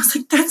 And I was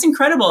like, that's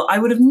incredible. I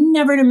would have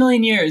never in a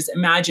million years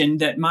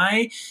imagined that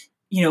my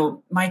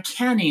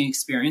canning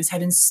experience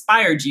had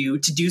inspired you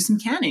to do some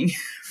canning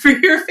for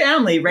your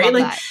family, right?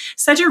 Love that.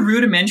 Such a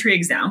rudimentary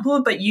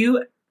example, but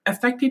you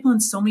affect people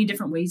in so many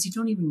different ways you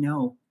don't even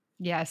know.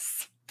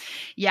 Yes.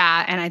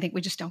 Yeah. And I think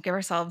we just don't give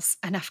ourselves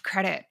enough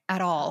credit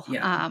at all.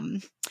 Yeah.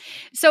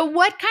 So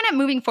what kind of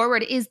moving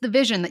forward is the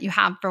vision that you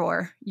have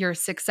for your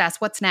success?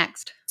 What's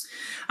next?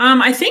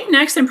 I think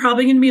next I'm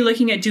probably going to be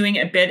looking at doing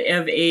a bit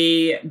of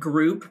a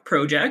group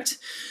project.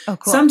 Oh,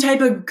 cool. Some type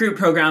of group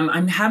program.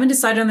 I haven't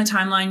decided on the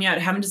timeline yet.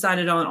 I haven't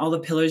decided on all the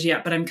pillars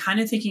yet, but I'm kind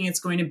of thinking it's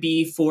going to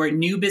be for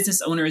new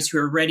business owners who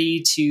are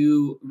ready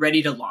to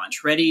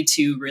launch, ready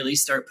to really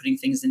start putting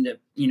things into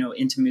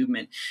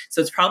movement.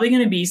 So it's probably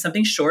going to be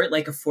something short,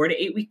 like a 4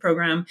 to 8 week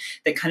program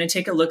that kind of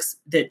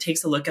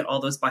takes a look at all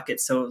those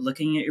buckets. So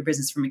looking at your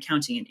business from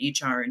accounting and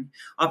HR and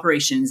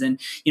operations and,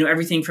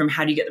 everything from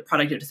how do you get the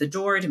product out to the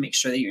door to make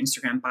sure that your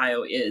Instagram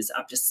bio is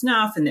up to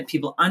snuff and that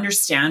people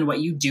understand what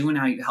you do and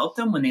how you help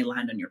them when they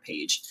land on your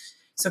page.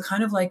 So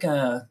kind of like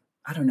a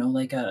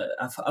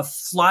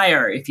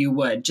flyer, if you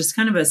would, just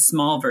kind of a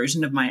small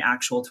version of my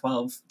actual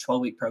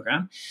 12-week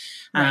program.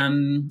 Right.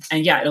 And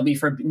it'll be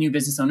for new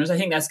business owners. I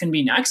think that's going to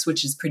be next,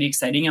 which is pretty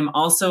exciting. I'm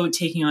also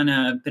taking on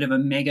a bit of a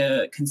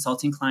mega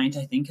consulting client,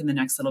 I think, in the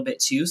next little bit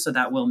too. So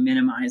that will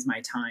minimize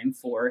my time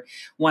for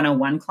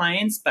one-on-one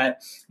clients.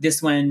 But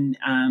this one,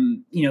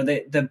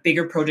 the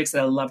bigger projects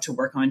that I love to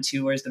work on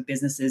too, is the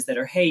businesses that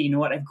are, hey, you know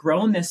what, I've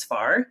grown this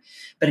far,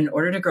 but in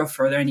order to grow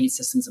further, I need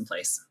systems in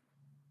place.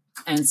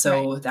 And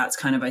so that's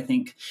kind of, I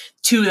think,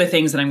 two of the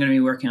things that I'm going to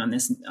be working on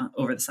this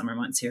over the summer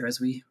months here as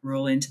we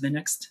roll into the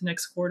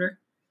next quarter.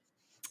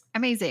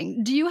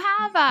 Amazing. Do you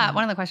have,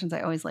 one of the questions I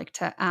always like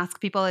to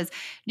ask people is,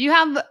 do you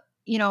have,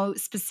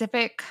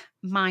 specific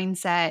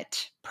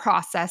mindset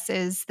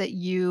processes that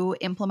you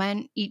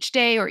implement each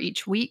day or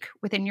each week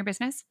within your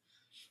business?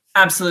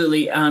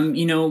 Absolutely.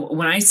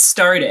 When I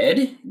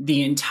started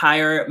the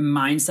entire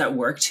mindset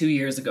work 2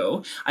 years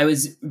ago, I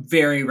was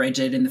very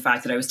rigid in the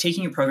fact that I was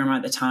taking a program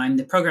at the time.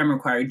 The program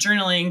required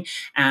journaling,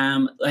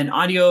 an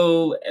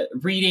audio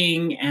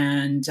reading,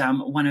 and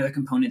one other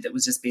component that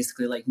was just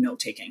basically like note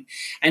taking.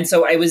 And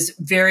so I was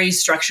very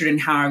structured in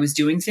how I was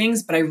doing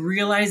things. But I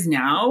realize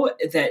now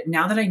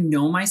that I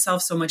know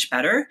myself so much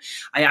better,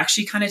 I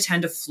actually kind of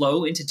tend to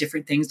flow into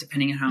different things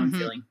depending on how I'm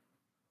feeling.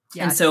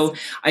 Yes. And so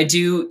I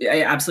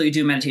absolutely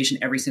do meditation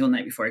every single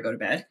night before I go to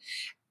bed,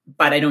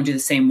 but I don't do the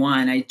same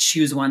one. I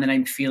choose one that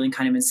I'm feeling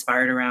kind of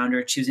inspired around,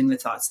 or choosing the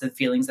thoughts, the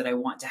feelings that I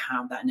want to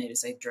have that night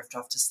as I drift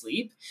off to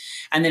sleep.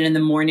 And then in the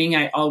morning,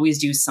 I always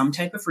do some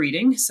type of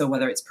reading. So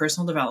whether it's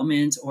personal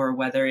development or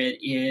whether it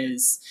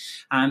is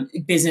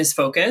business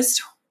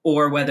focused,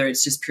 or whether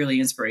it's just purely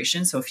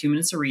inspiration. So a few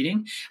minutes of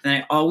reading. And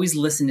I always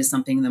listen to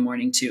something in the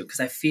morning too, because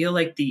I feel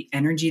like the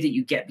energy that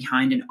you get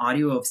behind an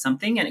audio of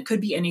something, and it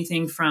could be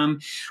anything from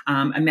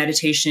a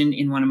meditation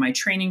in one of my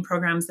training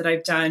programs that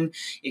I've done.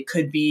 It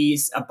could be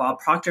a Bob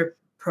Proctor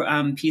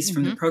piece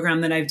from the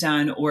program that I've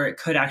done, or it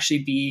could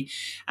actually be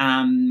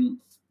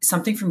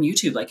something from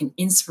YouTube, like an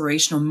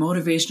inspirational,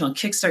 motivational,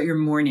 kickstart your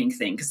morning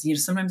thing.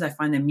 Because sometimes I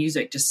find the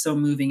music just so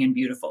moving and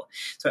beautiful.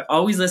 So I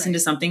always listen to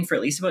something for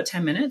at least about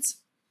 10 minutes.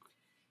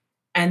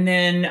 And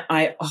then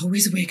I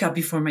always wake up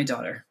before my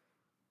daughter.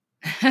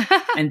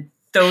 And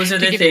those are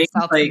the things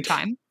like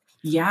time.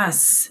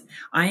 Yes,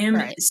 I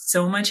am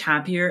so much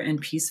happier and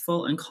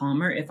peaceful and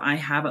calmer if I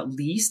have at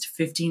least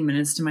 15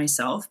 minutes to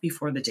myself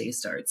before the day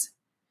starts.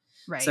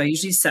 Right. So I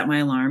usually set my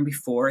alarm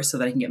before so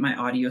that I can get my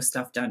audio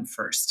stuff done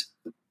first.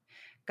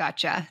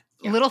 Gotcha.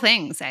 Yeah. Little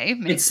things, eh?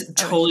 It's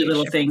totally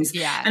little things.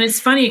 Yeah. And it's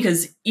funny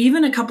because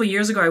even a couple of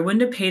years ago, I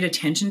wouldn't have paid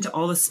attention to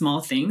all the small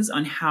things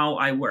on how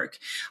I work.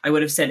 I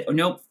would have said, oh,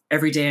 nope,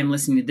 every day I'm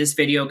listening to this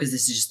video because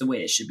this is just the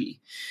way it should be.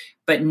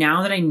 But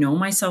now that I know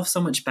myself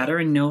so much better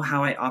and know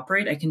how I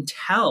operate, I can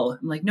tell.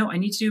 I'm like, no, I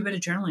need to do a bit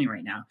of journaling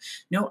right now.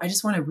 No, I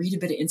just want to read a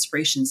bit of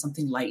inspiration,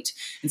 something light.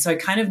 And so I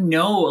kind of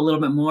know a little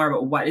bit more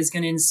about what is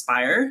going to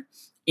inspire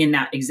in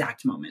that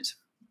exact moment.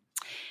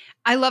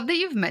 I love that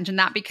you've mentioned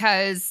that,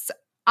 because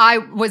I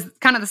was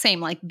kind of the same,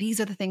 like, these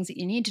are the things that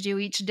you need to do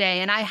each day.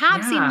 And I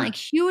have seen like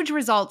huge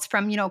results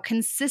from,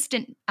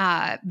 consistent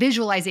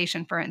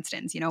visualization, for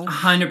instance,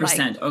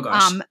 100%. Oh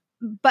gosh.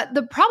 But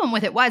the problem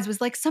with it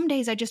was like some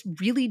days I just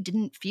really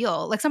didn't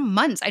feel like some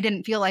months I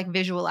didn't feel like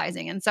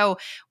visualizing. And so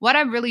what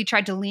I've really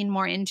tried to lean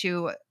more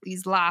into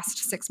these last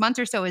 6 months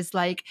or so is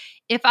like,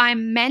 if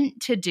I'm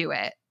meant to do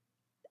it,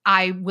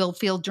 I will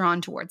feel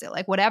drawn towards it.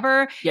 Like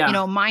whatever, Yeah.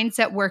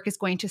 Mindset work is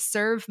going to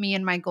serve me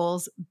and my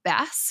goals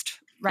best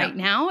right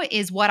Yeah. now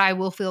is what I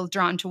will feel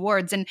drawn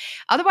towards. And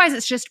otherwise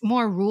it's just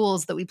more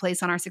rules that we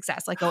place on our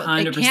success. Like, oh,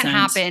 it can't 100%.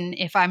 happen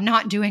if I'm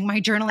not doing my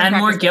journaling And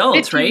more practice for guilt,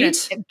 15 right?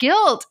 minutes.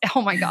 Guilt.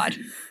 Oh my God.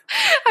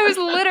 I was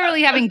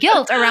literally having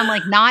guilt around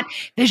like not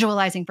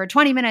visualizing for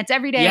 20 minutes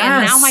every day.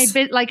 And now Yes.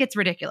 like it's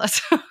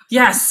ridiculous.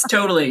 Yes,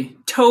 totally.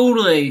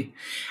 Totally.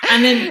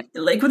 And then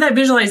like with that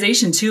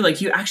visualization too,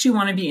 like you actually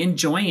want to be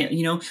enjoying it.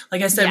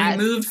 Like I said, Yes.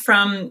 we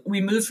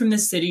moved from the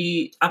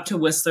city up to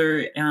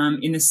Whistler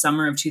in the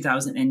summer of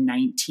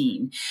 2019.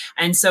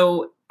 And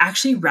so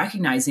actually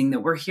recognizing that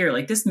we're here,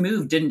 like this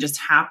move didn't just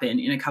happen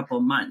in a couple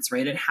of months,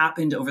 right? It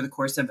happened over the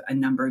course of a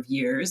number of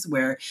years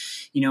where,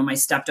 my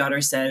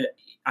stepdaughter said,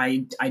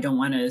 I don't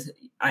want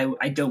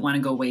to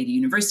go away to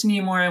university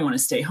anymore. I want to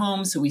stay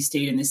home. So we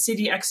stayed in the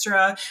city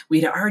extra.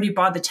 We'd already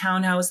bought the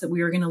townhouse that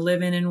we were going to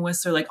live in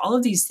Whistler. Like all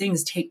of these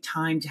things take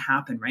time to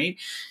happen, right?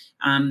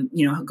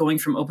 Going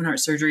from open heart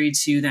surgery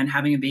to then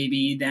having a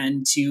baby,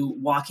 then to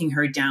walking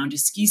her down to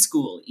ski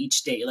school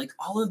each day. Like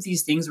all of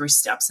these things were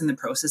steps in the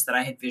process that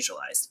I had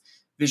visualized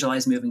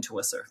moving to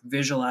Whistler,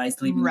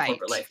 visualized leaving the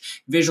corporate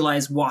life,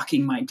 visualized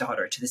walking my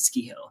daughter to the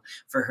ski hill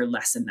for her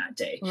lesson that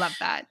day. Love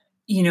that.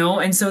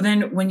 And so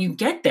then when you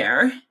get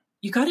there,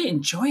 you got to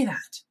enjoy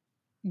that.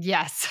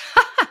 Yes.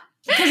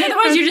 Because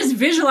otherwise you're just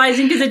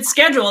visualizing because it's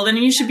scheduled and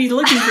you should be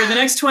looking for the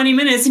next 20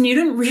 minutes and you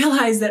didn't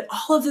realize that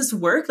all of this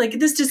work, like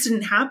this just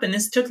didn't happen.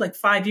 This took like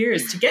 5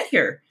 years to get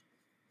here.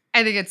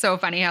 I think it's so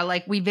funny how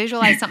like we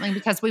visualize something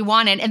because we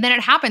want it and then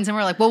it happens and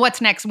we're like, well, what's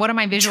next? What am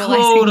I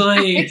visualizing?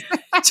 Totally.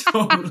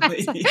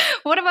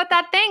 What about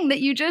that thing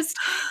that you just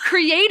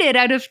created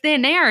out of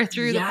thin air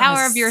through the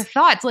power of your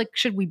thoughts? Like,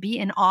 should we be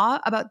in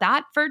awe about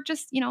that for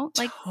just,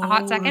 like a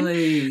hot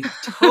second?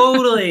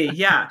 Totally.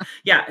 Yeah.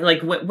 Yeah.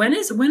 Like when are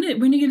you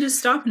going to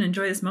stop and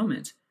enjoy this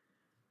moment?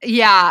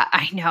 Yeah,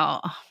 I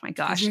know. Oh my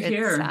gosh. You're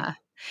here.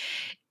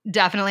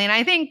 Definitely. And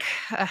I think,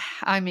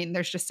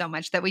 there's just so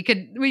much that we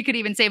could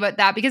even say about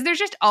that because there's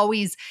just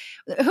always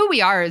who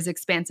we are as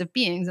expansive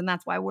beings. And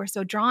that's why we're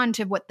so drawn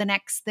to what the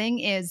next thing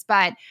is.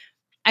 But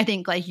I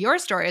think like your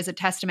story is a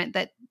testament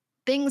that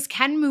things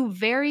can move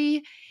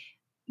very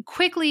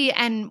quickly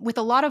and with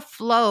a lot of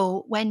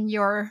flow when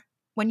you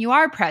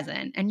are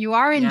present and you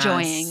are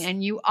enjoying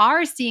and you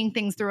are seeing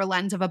things through a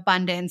lens of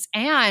abundance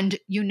and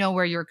you know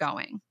where you're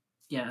going.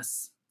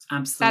 Yes,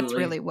 absolutely. That's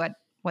really what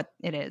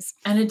it is.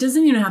 And it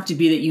doesn't even have to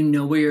be that you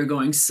know where you're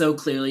going so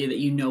clearly that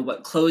you know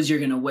what clothes you're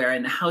going to wear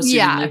and the house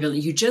you're going to live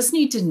in. You just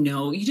need to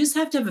know. You just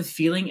have to have a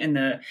feeling and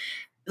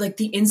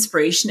the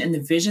inspiration and the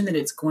vision that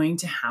it's going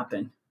to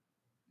happen.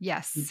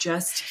 Yes. You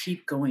just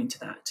keep going to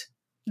that.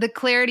 The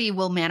clarity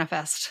will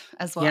manifest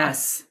as well.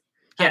 Yes.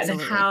 Yeah.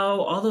 And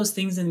how all those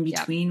things in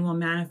between will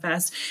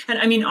manifest.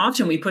 And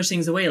often we push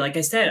things away. Like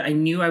I said, I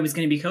knew I was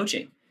going to be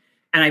coaching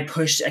and I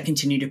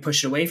continued to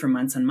push it away for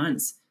months and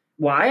months.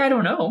 Why? I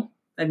don't know.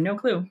 I have no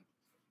clue.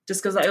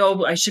 Just because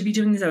I should be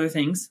doing these other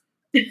things.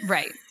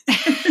 Right.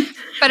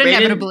 But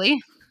inevitably.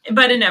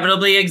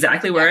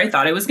 Exactly where I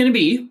thought I was going to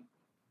be.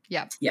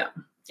 Yeah. Yeah.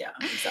 Yeah,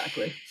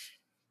 exactly.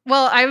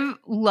 Well, I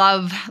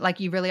love, like,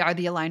 you really are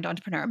the aligned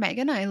entrepreneur,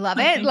 Meghan. I love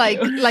it.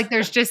 Like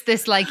there's just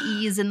this like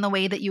ease in the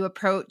way that you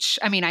approach.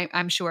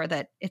 I'm sure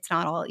that it's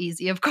not all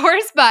easy, of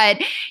course, but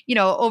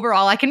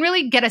overall, I can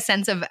really get a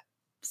sense of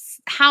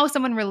how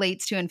someone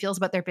relates to and feels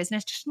about their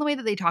business just in the way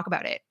that they talk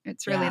about it.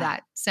 It's really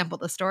that simple.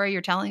 The story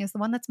you're telling is the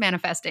one that's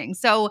manifesting.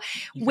 So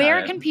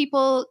where can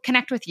people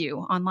connect with you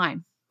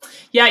online?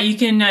 Yeah, you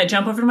can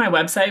jump over to my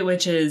website,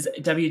 which is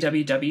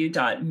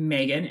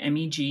www.meghan,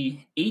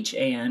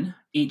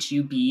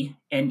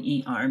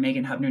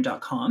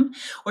 meghanhubner.com.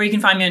 Or you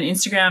can find me on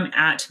Instagram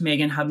at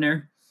Meghan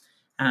Hubner.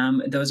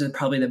 Those are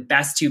probably the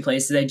best two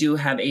places. I do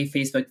have a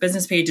Facebook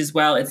business page as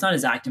well. It's not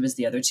as active as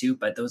the other two,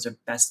 but those are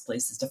best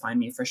places to find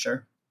me for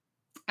sure.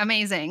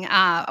 Amazing.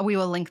 We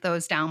will link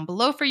those down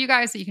below for you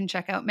guys so you can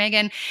check out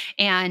Meghan.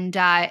 And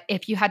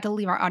if you had to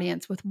leave our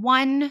audience with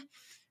one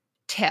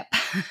tip,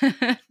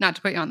 not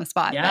to put you on the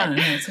spot. Yeah,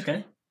 no, it's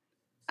okay.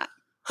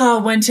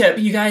 One tip,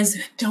 you guys,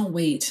 don't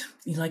wait.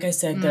 Like I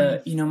said,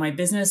 my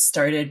business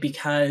started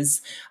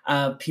because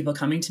of people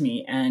coming to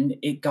me, and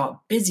it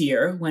got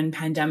busier when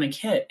pandemic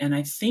hit. And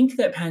I think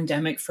that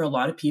pandemic for a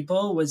lot of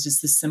people was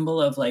just the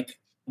symbol of like,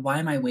 why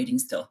am I waiting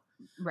still?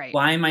 Right.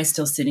 Why am I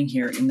still sitting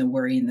here in the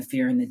worry and the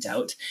fear and the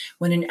doubt?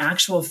 When in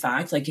actual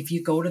fact, like if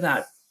you go to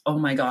that, oh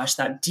my gosh,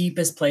 that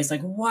deepest place, like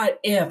what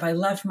if I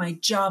left my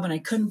job and I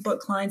couldn't book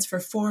clients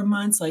for 4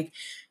 months? Like,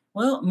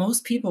 well,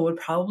 most people would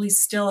probably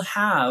still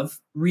have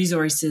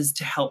resources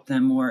to help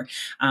them or,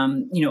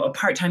 a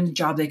part-time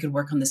job they could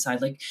work on the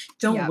side. Like,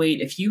 don't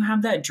wait. If you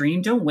have that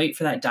dream, don't wait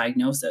for that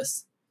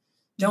diagnosis.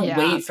 Don't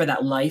wait for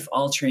that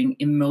life-altering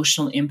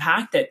emotional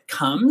impact that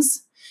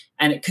comes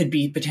and it could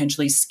be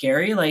potentially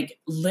scary. Like,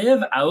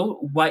 live out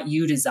what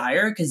you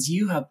desire, because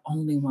you have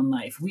only one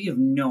life. We have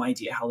no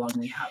idea how long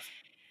we have.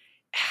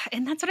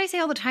 And that's what I say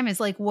all the time is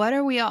like, what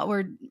are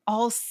we're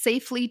all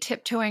safely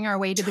tiptoeing our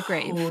way to the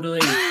grave.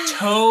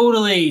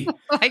 Totally.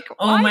 Like,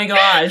 oh my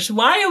gosh,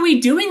 why are we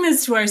doing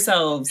this to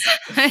ourselves?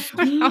 I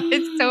don't know.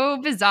 It's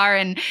so bizarre.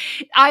 And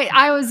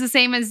I was the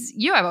same as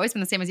you. I've always been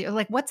the same as you.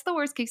 Like, what's the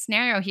worst case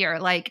scenario here?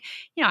 Like,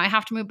 I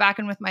have to move back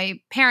in with my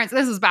parents.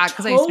 This was back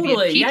because I used to be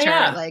a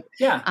teacher.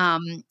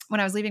 When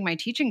I was leaving my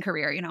teaching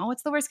career,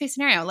 what's the worst case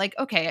scenario? Like,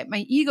 okay,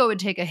 my ego would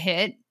take a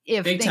hit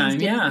if Big things time,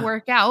 didn't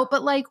work out.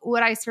 But like,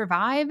 would I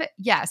survive?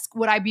 Yes.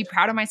 Would I be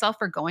proud of myself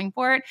for going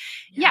for it?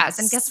 Yes.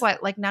 And guess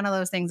what? Like, none of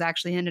those things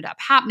actually ended up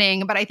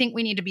happening. But I think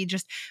we need to be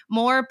just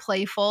more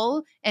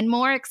playful and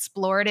more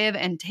explorative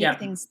and take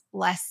things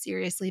less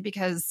seriously,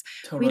 because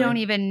we don't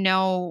even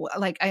know.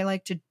 Like, I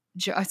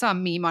saw a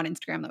meme on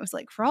Instagram that was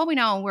like, for all we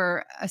know,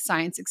 we're a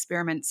science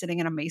experiment sitting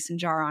in a mason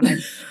jar on a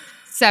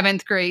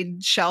 7th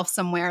grade shelf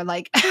somewhere.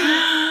 Like,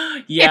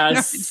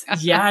 yes,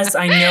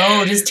 I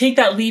know. Just take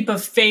that leap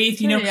of faith,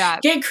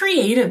 get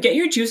creative, get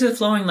your juices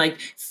flowing, like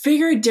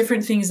figure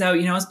different things out.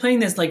 I was playing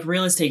this like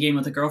real estate game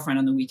with a girlfriend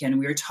on the weekend, and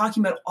we were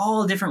talking about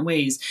all different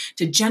ways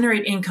to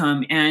generate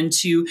income and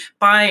to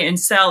buy and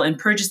sell and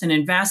purchase and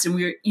invest. And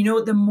we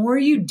were, the more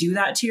you do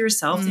that to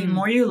yourself, the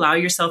more you allow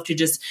yourself to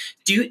just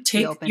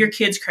take your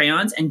kids'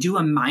 crayons and do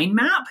a mind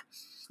map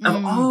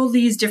of all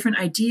these different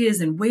ideas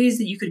and ways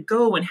that you could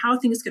go and how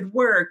things could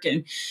work.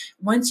 And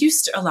once you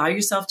allow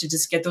yourself to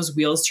just get those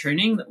wheels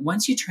turning,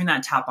 once you turn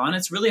that tap on,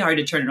 it's really hard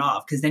to turn it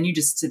off, because then you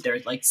just sit there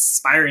like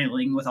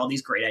spiraling with all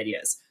these great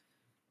ideas.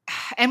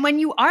 And when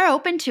you are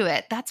open to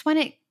it, that's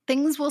when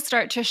things will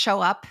start to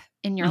show up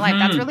in your life.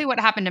 That's really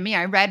what happened to me.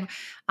 I read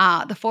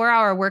the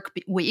 4-Hour Work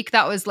Week.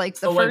 That was like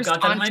the first. I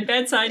got that on my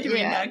bedside to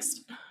read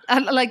next.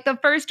 Like the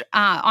first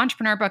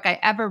entrepreneur book I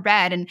ever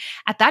read. And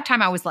at that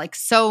time I was like,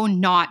 so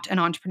not an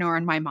entrepreneur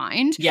in my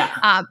mind.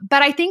 Yeah.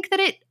 But I think that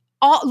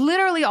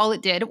literally all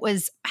it did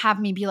was have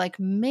me be like,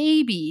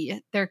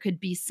 maybe there could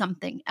be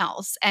something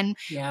else. And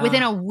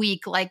within a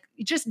week, like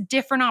just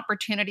different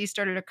opportunities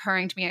started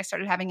occurring to me. I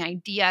started having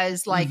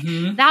ideas. Like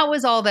that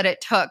was all that it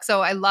took.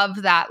 So I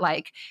love that.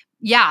 Like,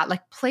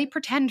 play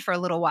pretend for a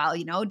little while,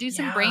 do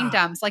some brain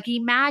dumps, like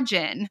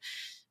imagine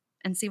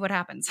and see what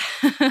happens.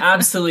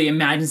 Absolutely.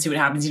 Imagine, see what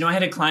happens. I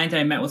had a client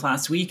that I met with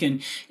last week,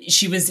 and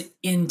she was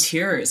in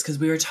tears because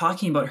we were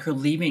talking about her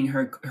leaving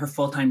her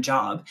full-time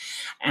job.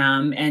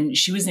 And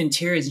she was in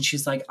tears, and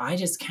she's like, I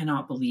just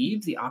cannot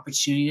believe the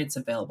opportunity that's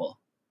available.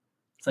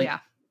 It's like,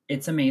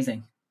 it's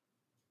amazing.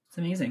 It's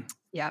amazing.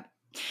 Yeah.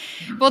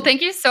 Well,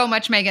 thank you so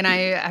much, Meghan.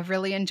 I've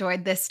really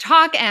enjoyed this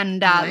talk. And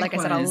like I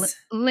said, I'll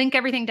link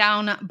everything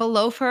down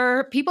below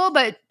for people.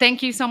 But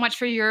thank you so much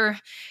for your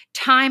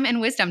time and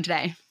wisdom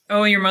today.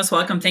 Oh, you're most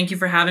welcome. Thank you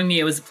for having me.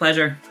 It was a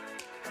pleasure.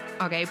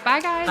 Okay.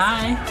 Bye, guys.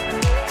 Bye.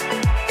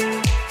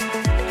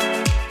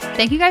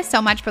 Thank you guys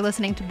so much for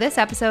listening to this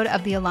episode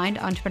of the Aligned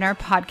Entrepreneur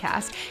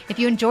Podcast. If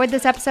you enjoyed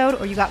this episode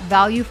or you got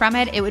value from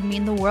it, it would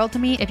mean the world to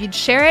me if you'd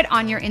share it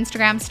on your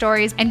Instagram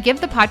stories and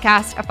give the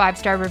podcast a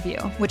 5-star review,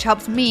 which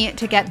helps me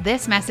to get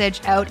this message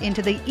out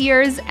into the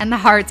ears and the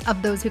hearts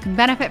of those who can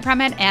benefit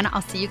from it. And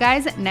I'll see you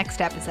guys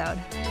next episode.